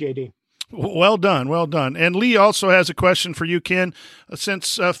TJD. Well done. Well done. And Lee also has a question for you, Ken.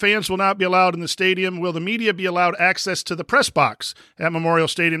 Since fans will not be allowed in the stadium, will the media be allowed access to the press box at Memorial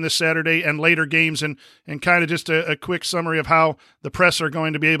Stadium this Saturday and later games? And kind of just a quick summary of how the press are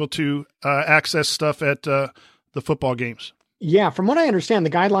going to be able to access stuff at the football games. Yeah, from what I understand,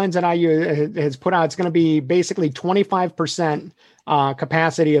 the guidelines that IU has put out, it's going to be basically 25%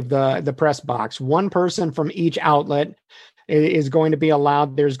 capacity of the press box. One person from each outlet is going to be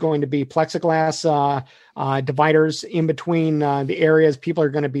allowed. There's going to be plexiglass dividers in between the areas. People are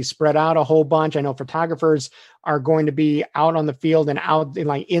going to be spread out a whole bunch. I know photographers are going to be out on the field and out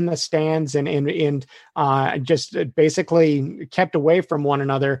in the stands and just basically kept away from one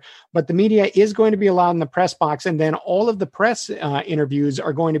another. But the media is going to be allowed in the press box. And then all of the press interviews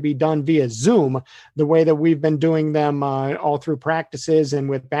are going to be done via Zoom, the way that we've been doing them all through practices, and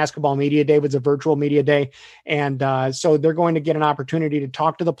with Basketball Media Day was a virtual media day. And so they're going to get an opportunity to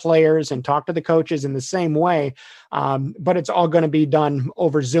talk to the players and talk to the coaches in the same way. But it's all going to be done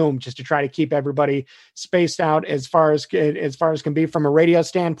over Zoom, just to try to keep everybody spaced out as far as can be. From a radio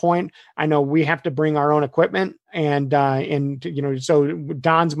standpoint, I know we have to bring our own equipment, and so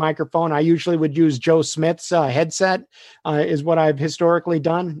Don's microphone, I usually would use Joe Smith's headset, is what I've historically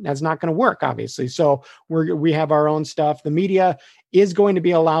done. That's not going to work, obviously. So we have our own stuff. The media is going to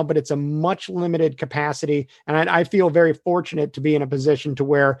be allowed, but it's a much limited capacity. And I feel very fortunate to be in a position to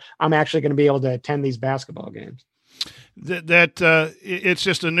where I'm actually going to be able to attend these basketball games. It's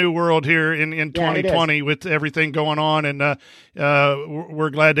just a new world here in 2020 with everything going on, and we're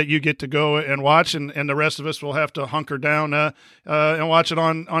glad that you get to go and watch, and the rest of us will have to hunker down and watch it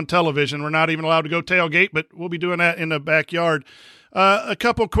on television. We're not even allowed to go tailgate, but we'll be doing that in the backyard. A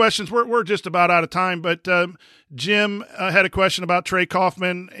couple of questions. We're just about out of time, but Jim had a question about Trey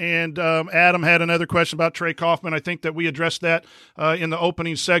Kaufman, and Adam had another question about Trey Kaufman. I think that we addressed that in the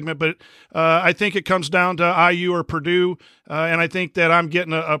opening segment, but I think it comes down to IU or Purdue, and I think that I'm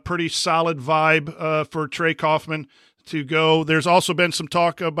getting a pretty solid vibe for Trey Kaufman to go. There's also been some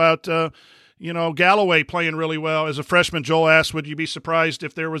talk about Galloway playing really well as a freshman. Joel asked, would you be surprised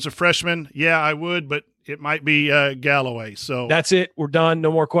if there was a freshman? Yeah, I would, but it might be Galloway. So that's it. We're done.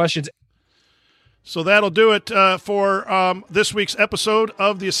 No more questions. So that'll do it for this week's episode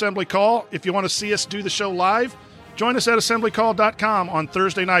of the Assembly Call. If you want to see us do the show live, join us at assemblycall.com on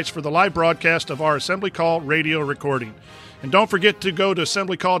Thursday nights for the live broadcast of our Assembly Call radio recording. And don't forget to go to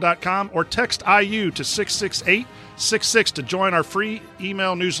assemblycall.com or text IU to 66866 to join our free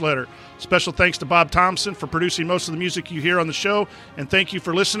email newsletter. Special thanks to Bob Thompson for producing most of the music you hear on the show, and thank you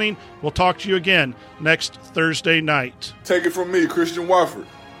for listening. We'll talk to you again next Thursday night. Take it from me, Christian Wofford.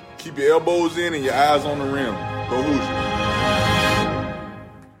 Keep your elbows in and your eyes on the rim. Go Hoosier.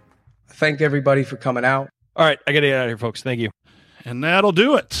 Thank everybody for coming out. All right, I got to get out of here, folks. Thank you. And that'll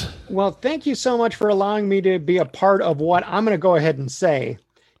do it. Well, thank you so much for allowing me to be a part of what I'm going to go ahead and say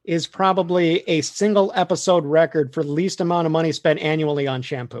is probably a single episode record for the least amount of money spent annually on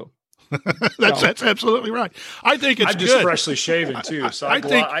shampoo. That's absolutely right. I think it's I'm good. just freshly shaven too, so I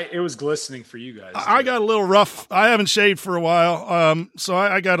think it was glistening for you guys. I got a little rough. I haven't shaved for a while, so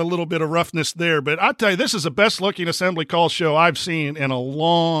I got a little bit of roughness there. But I'll tell you, this is the best looking Assembly Call show I've seen in a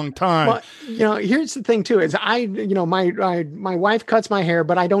long time. Well, here's the thing too: is my wife cuts my hair,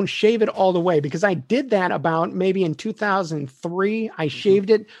 but I don't shave it all the way because I did that about maybe in 2003. I shaved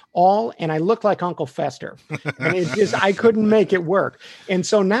it all, and I looked like Uncle Fester, and it just I couldn't make it work. And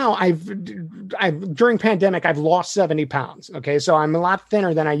so now I've during pandemic, I've lost 70 pounds. Okay. So I'm a lot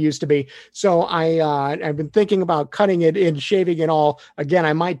thinner than I used to be. So I've been thinking about cutting it and shaving it all. Again,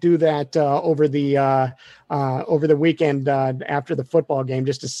 I might do that over the weekend after the football game,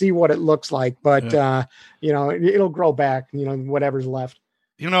 just to see what it looks like. But, it'll grow back, whatever's left.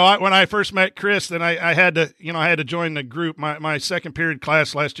 When I first met Chris, then I had to join the group. My second period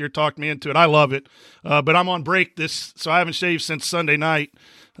class last year talked me into it. I love it. But I'm on break so I haven't shaved since Sunday night.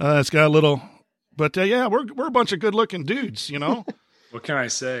 It's got a little, but we're a bunch of good looking dudes, What can I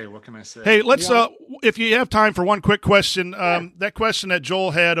say? Hey, let's, if you have time for one quick question, that question that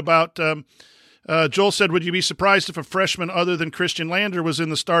Joel had about, Joel said, would you be surprised if a freshman other than Christian Lander was in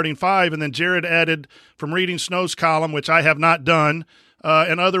the starting five? And then Jared added, from reading Snow's column, which I have not done,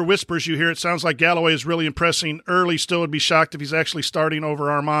 and other whispers you hear, it sounds like Galloway is really impressing early. Still would be shocked if he's actually starting over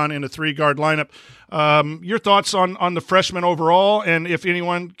Armand in a 3-guard lineup. Your thoughts on the freshman overall, and if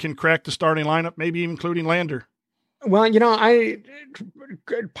anyone can crack the starting lineup, maybe even including Lander? Well, I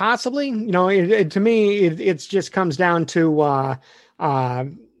possibly, to me, it just comes down to a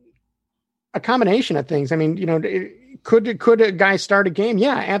combination of things. I mean, could a guy start a game?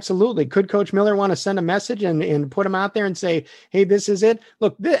 Yeah, absolutely. Could Coach Miller want to send a message and put him out there and say, hey, this is it?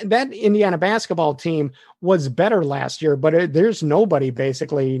 Look, that Indiana basketball team was better last year, but there's nobody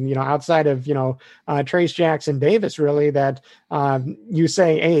basically, outside of, Trace Jackson Davis, really, that you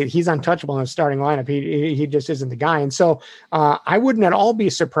say, hey, he's untouchable in the starting lineup. He just isn't the guy. And so I wouldn't at all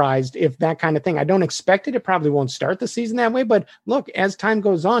be surprised if that kind of thing, I don't expect it. It probably won't start the season that way, but look, as time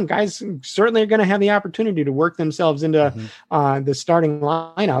goes on, guys certainly are going to have the opportunity to work themselves into the starting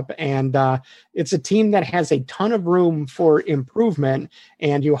lineup. And it's a team that has a ton of room for improvement.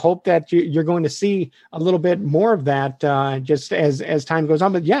 And you hope that you're going to see a little bit more of that just as time goes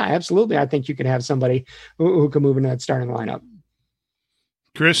on. But yeah, absolutely. I think you could have somebody who can move into that starting lineup.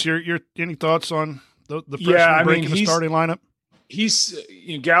 Chris, your any thoughts on the freshman breaking the starting lineup?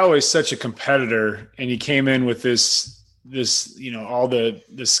 Galloway's such a competitor, and he came in with this, all the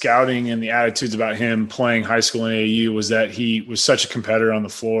scouting and the attitudes about him playing high school in AAU was that he was such a competitor on the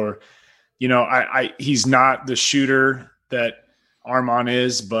floor. He's not the shooter that Armand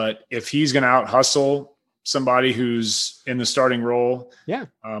is, but if he's going to out hustle somebody who's in the starting role,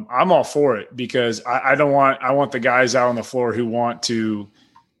 I'm all for it, because I want the guys out on the floor who want to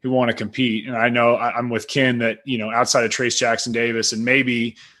compete. And I know I'm with Ken that, outside of Trace Jackson Davis and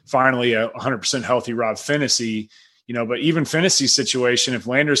maybe finally a 100% healthy Rob Finney, but even Finney's situation, if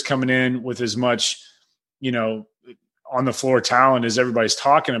Lander's coming in with as much, on the floor talent as everybody's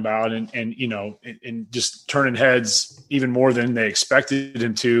talking about, and just turning heads even more than they expected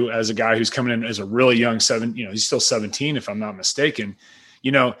him to, as a guy who's coming in as a really young he's still 17, if I'm not mistaken.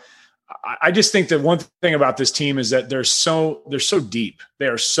 I just think that one thing about this team is that they're so deep. They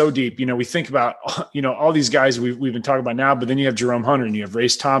are so deep. We think about, all these guys we've been talking about now, but then you have Jerome Hunter and you have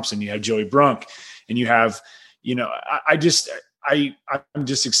Race Thompson, you have Joey Brunk, and you have, I'm just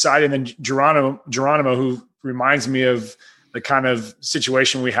excited. And then Geronimo, who reminds me of the kind of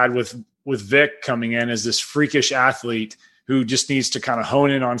situation we had with Vic coming in as this freakish athlete who just needs to kind of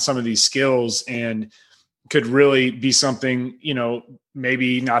hone in on some of these skills and could really be something,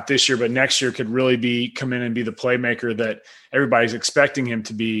 maybe not this year, but next year could really come in and be the playmaker that everybody's expecting him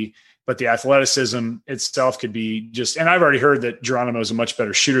to be. But the athleticism itself could be just, and I've already heard that Geronimo is a much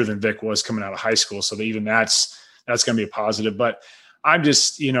better shooter than Vic was coming out of high school. So that even that's going to be a positive. But I'm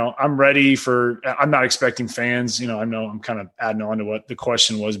just, I'm ready I'm not expecting fans, I know I'm kind of adding on to what the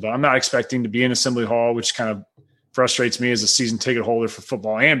question was, but I'm not expecting to be in Assembly Hall, which kind of frustrates me as a season ticket holder for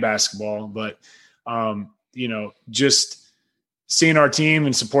football and basketball. But, just seeing our team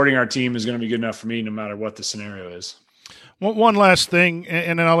and supporting our team is going to be good enough for me, no matter what the scenario is. One last thing,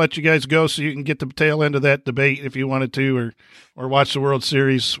 and then I'll let you guys go so you can get the tail end of that debate if you wanted to, or watch the World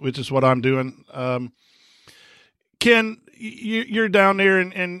Series, which is what I'm doing. Ken, you're down there,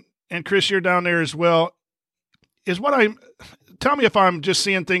 and Chris, you're down there as well. Tell me if I'm just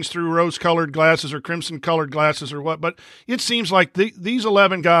seeing things through rose-colored glasses or crimson-colored glasses or what, but it seems like these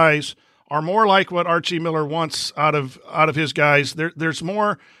 11 guys are more like what Archie Miller wants out of his guys. There's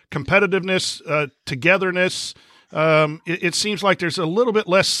more competitiveness, togetherness. It seems like there's a little bit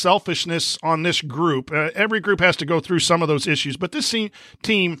less selfishness on this group. Every group has to go through some of those issues, but this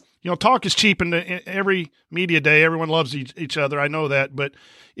team, talk is cheap in every media day. Everyone loves each other. I know that, but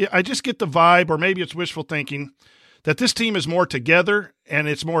I just get the vibe, or maybe it's wishful thinking, that this team is more together and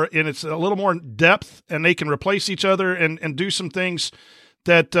it's a little more depth, and they can replace each other and do some things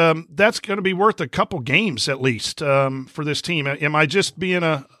that's going to be worth a couple games at least for this team. Am I just being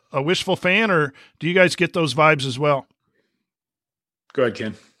a wishful fan, or do you guys get those vibes as well? Go ahead,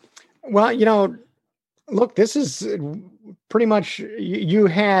 Ken. Well, look, this is pretty much, you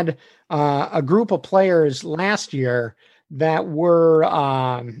had a group of players last year that were,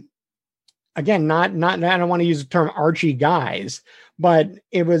 again, not, I don't want to use the term Archie guys, but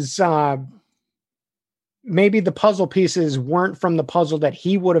it was, maybe the puzzle pieces weren't from the puzzle that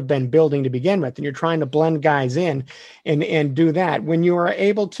he would have been building to begin with. And you're trying to blend guys in and do that. When you are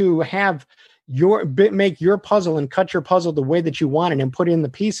able to have make your puzzle and cut your puzzle the way that you want it and put in the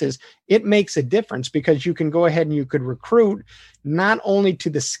pieces, it makes a difference, because you can go ahead and you could recruit not only to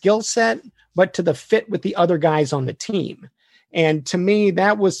the skill set, but to the fit with the other guys on the team. And to me,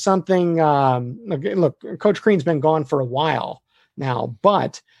 that was something, look, Coach Crean's been gone for a while now,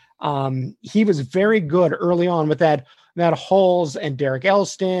 but he was very good early on with that. that Hulls and Derek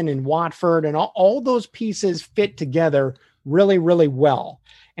Elston and Watford and all those pieces fit together really, really well.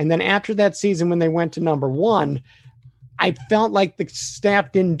 And then after that season, when they went to number 1, I felt like the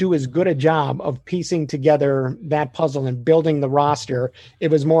staff didn't do as good a job of piecing together that puzzle and building the roster. It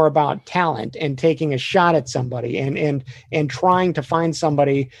was more about talent and taking a shot at somebody and trying to find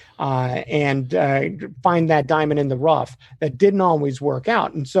somebody and find that diamond in the rough that didn't always work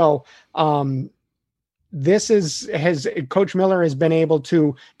out. And so Coach Miller has been able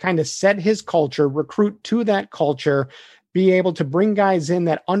to kind of set his culture, recruit to that culture, be able to bring guys in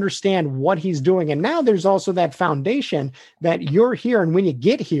that understand what he's doing. And now there's also that foundation that you're here. And when you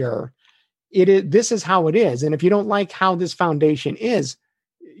get here, this is how it is. And if you don't like how this foundation is,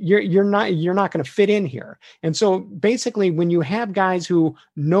 you're not going to fit in here. And so basically when you have guys who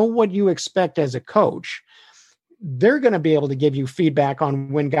know what you expect as a coach, they're going to be able to give you feedback on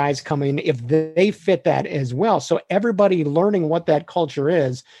when guys come in, if they fit that as well. So everybody learning what that culture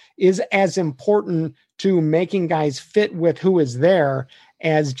is as important to making guys fit with who is there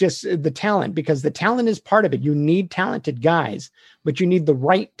as just the talent, because the talent is part of it. You need talented guys, but you need the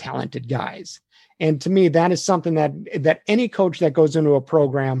right talented guys. And to me, that is something that any coach that goes into a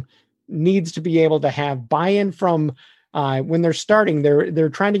program needs to be able to have buy-in from. When they're starting, they're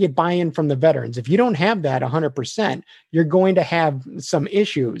trying to get buy-in from the veterans. If you don't have that 100%, you're going to have some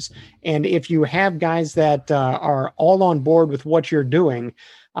issues. And if you have guys that are all on board with what you're doing,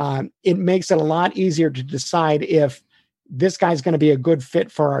 it makes it a lot easier to decide if this guy's going to be a good fit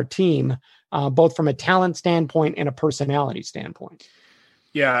for our team, both from a talent standpoint and a personality standpoint.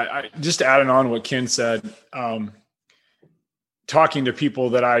 Yeah, just adding on what Ken said, talking to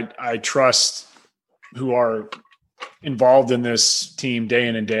people that I trust who are involved in this team day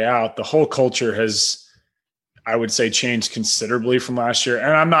in and day out, the whole culture has, I would say, changed considerably from last year.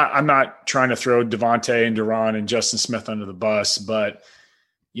 And I'm not trying to throw Devontae and Duran and Justin Smith under the bus, but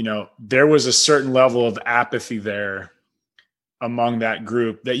there was a certain level of apathy there among that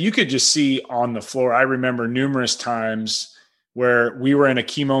group that you could just see on the floor. I remember numerous times where we were in a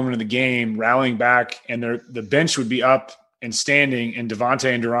key moment of the game, rallying back, and the bench would be up and standing, and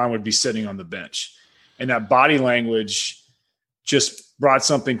Devontae and Duran would be sitting on the bench. And that body language just brought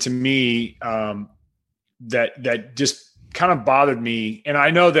something to me that just kind of bothered me. And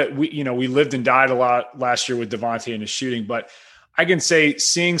I know that we lived and died a lot last year with Devontae and his shooting, but I can say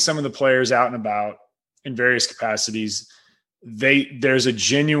seeing some of the players out and about in various capacities, there's a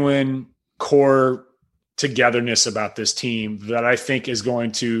genuine core togetherness about this team that I think is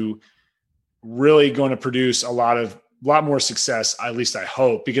going to produce a lot more success, at least I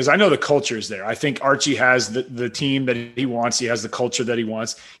hope, because I know the culture is there. I think Archie has the team that he wants. He has the culture that he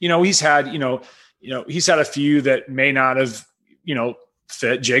wants. He's had a few that may not have,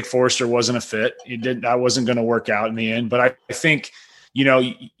 fit. Jake Forrester wasn't a fit. That wasn't going to work out in the end. But I think,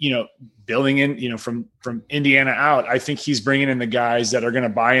 building in, from Indiana out, I think he's bringing in the guys that are going to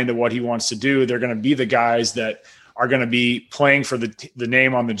buy into what he wants to do. They're going to be the guys that are going to be playing for the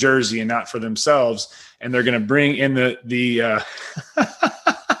name on the jersey and not for themselves. And they're going to bring in the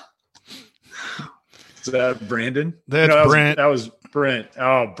is that Brandon? That's Brent. That was Brent.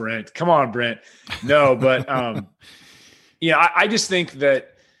 Oh, Brent. Come on, Brent. No, but I just think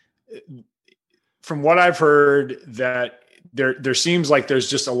that from what I've heard, that there seems like there's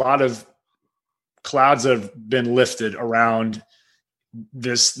just a lot of clouds that have been lifted around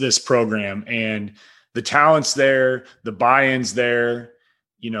this program, and the talent's there, the buy-in's there.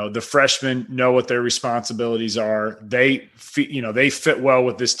 The freshmen know what their responsibilities are. They fit well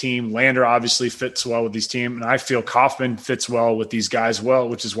with this team. Lander obviously fits well with this team. And I feel Kaufman fits well with these guys well,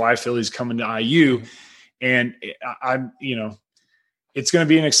 which is why I feel he's coming to IU. And it's going to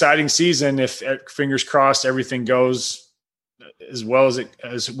be an exciting season if, fingers crossed, everything goes as well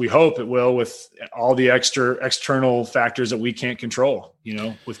as we hope it will, with all the external factors that we can't control,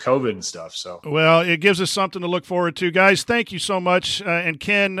 with COVID and stuff. So, well, it gives us something to look forward to, guys. Thank you so much. And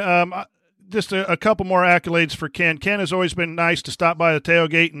Ken, just a couple more accolades for Ken. Ken has always been nice to stop by the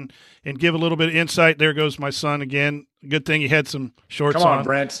tailgate and give a little bit of insight. There goes my son again. Good thing he had some shorts on. Come on,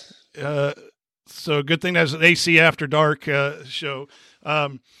 Brent. So good thing that's an AC After Dark show.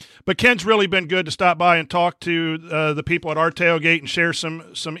 But Ken's really been good to stop by and talk to the people at our tailgate and share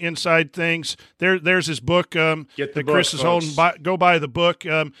some inside things. There's his book that book, Chris is holding. Go buy the book.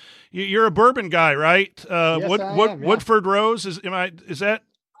 You're a bourbon guy, right? Yes, I am, yeah. Woodford Rose is that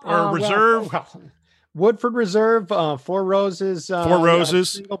or Reserve? Woodford Reserve, Four Roses. Four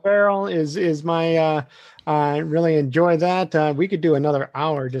Roses. Single barrel is my I really enjoy that. We could do another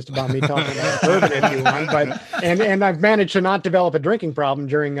hour just about me talking about bourbon if you want, but and I've managed to not develop a drinking problem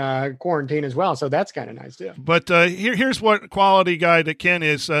during quarantine as well, so that's kind of nice too. But here's what quality guy that Ken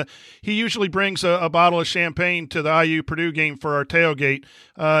is. He usually brings a bottle of champagne to the IU Purdue game for our tailgate,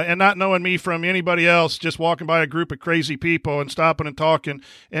 and not knowing me from anybody else, just walking by a group of crazy people and stopping and talking,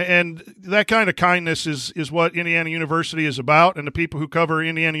 and that kind of kindness is what Indiana University is about, and the people who cover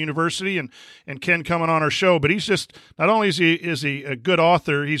Indiana University, and Ken coming on our show. But he's just, not only is he a good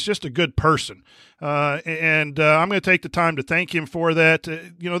author, he's just a good person. And I'm going to take the time to thank him for that.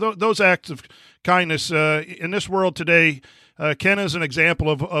 Those acts of kindness in this world today, Ken is an example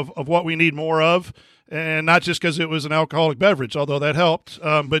of what we need more of, and not just because it was an alcoholic beverage, although that helped,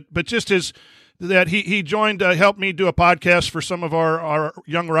 but just that he joined, helped me do a podcast for some of our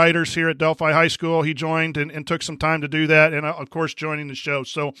young writers here at Delphi High School. He joined and took some time to do that, and of course joining the show.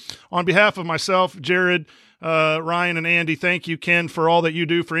 So on behalf of myself, Jared, Ryan, and Andy, thank you, Ken, for all that you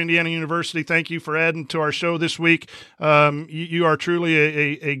do for Indiana University. Thank you for adding to our show this week. You are truly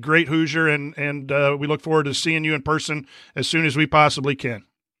a great Hoosier, and we look forward to seeing you in person as soon as we possibly can.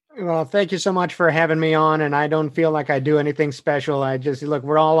 Well, thank you so much for having me on, and I don't feel like I do anything special. I just, look,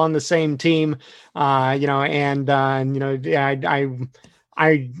 we're all on the same team, I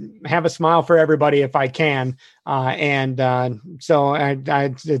have a smile for everybody if I can, so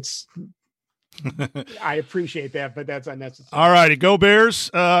it's. I appreciate that, but that's unnecessary. All righty, go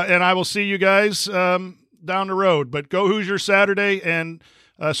Bears, and I will see you guys down the road. But go Hoosier Saturday, and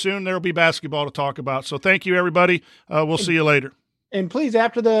soon there will be basketball to talk about. So thank you, everybody. We'll see you later. And please,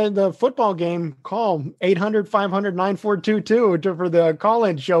 after the football game, call 800-500-9422 for the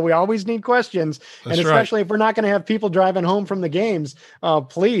call-in show. We always need questions. That's and especially right. If we're not going to have people driving home from the games,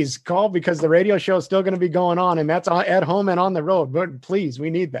 please call, because the radio show is still going to be going on, and that's at home and on the road. But please, we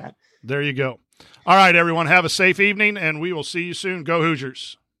need that. There you go. All right, everyone, have a safe evening, and we will see you soon. Go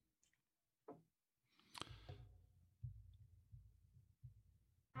Hoosiers.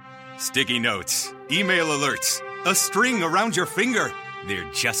 Sticky notes, email alerts, a string around your finger. They're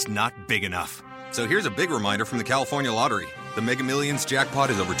just not big enough. So here's a big reminder from the California Lottery. The Mega Millions jackpot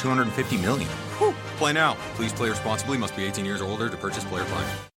is over $250 million. Whew. Play now. Please play responsibly. Must be 18 years or older to purchase player fine.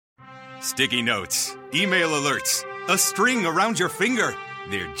 Sticky notes, email alerts, a string around your finger.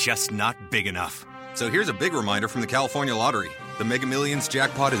 They're just not big enough. So here's a big reminder from the California Lottery. The Mega Millions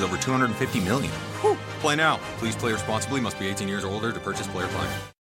jackpot is over $250 million. Whew. Play now. Please play responsibly. Must be 18 years or older to purchase player fine.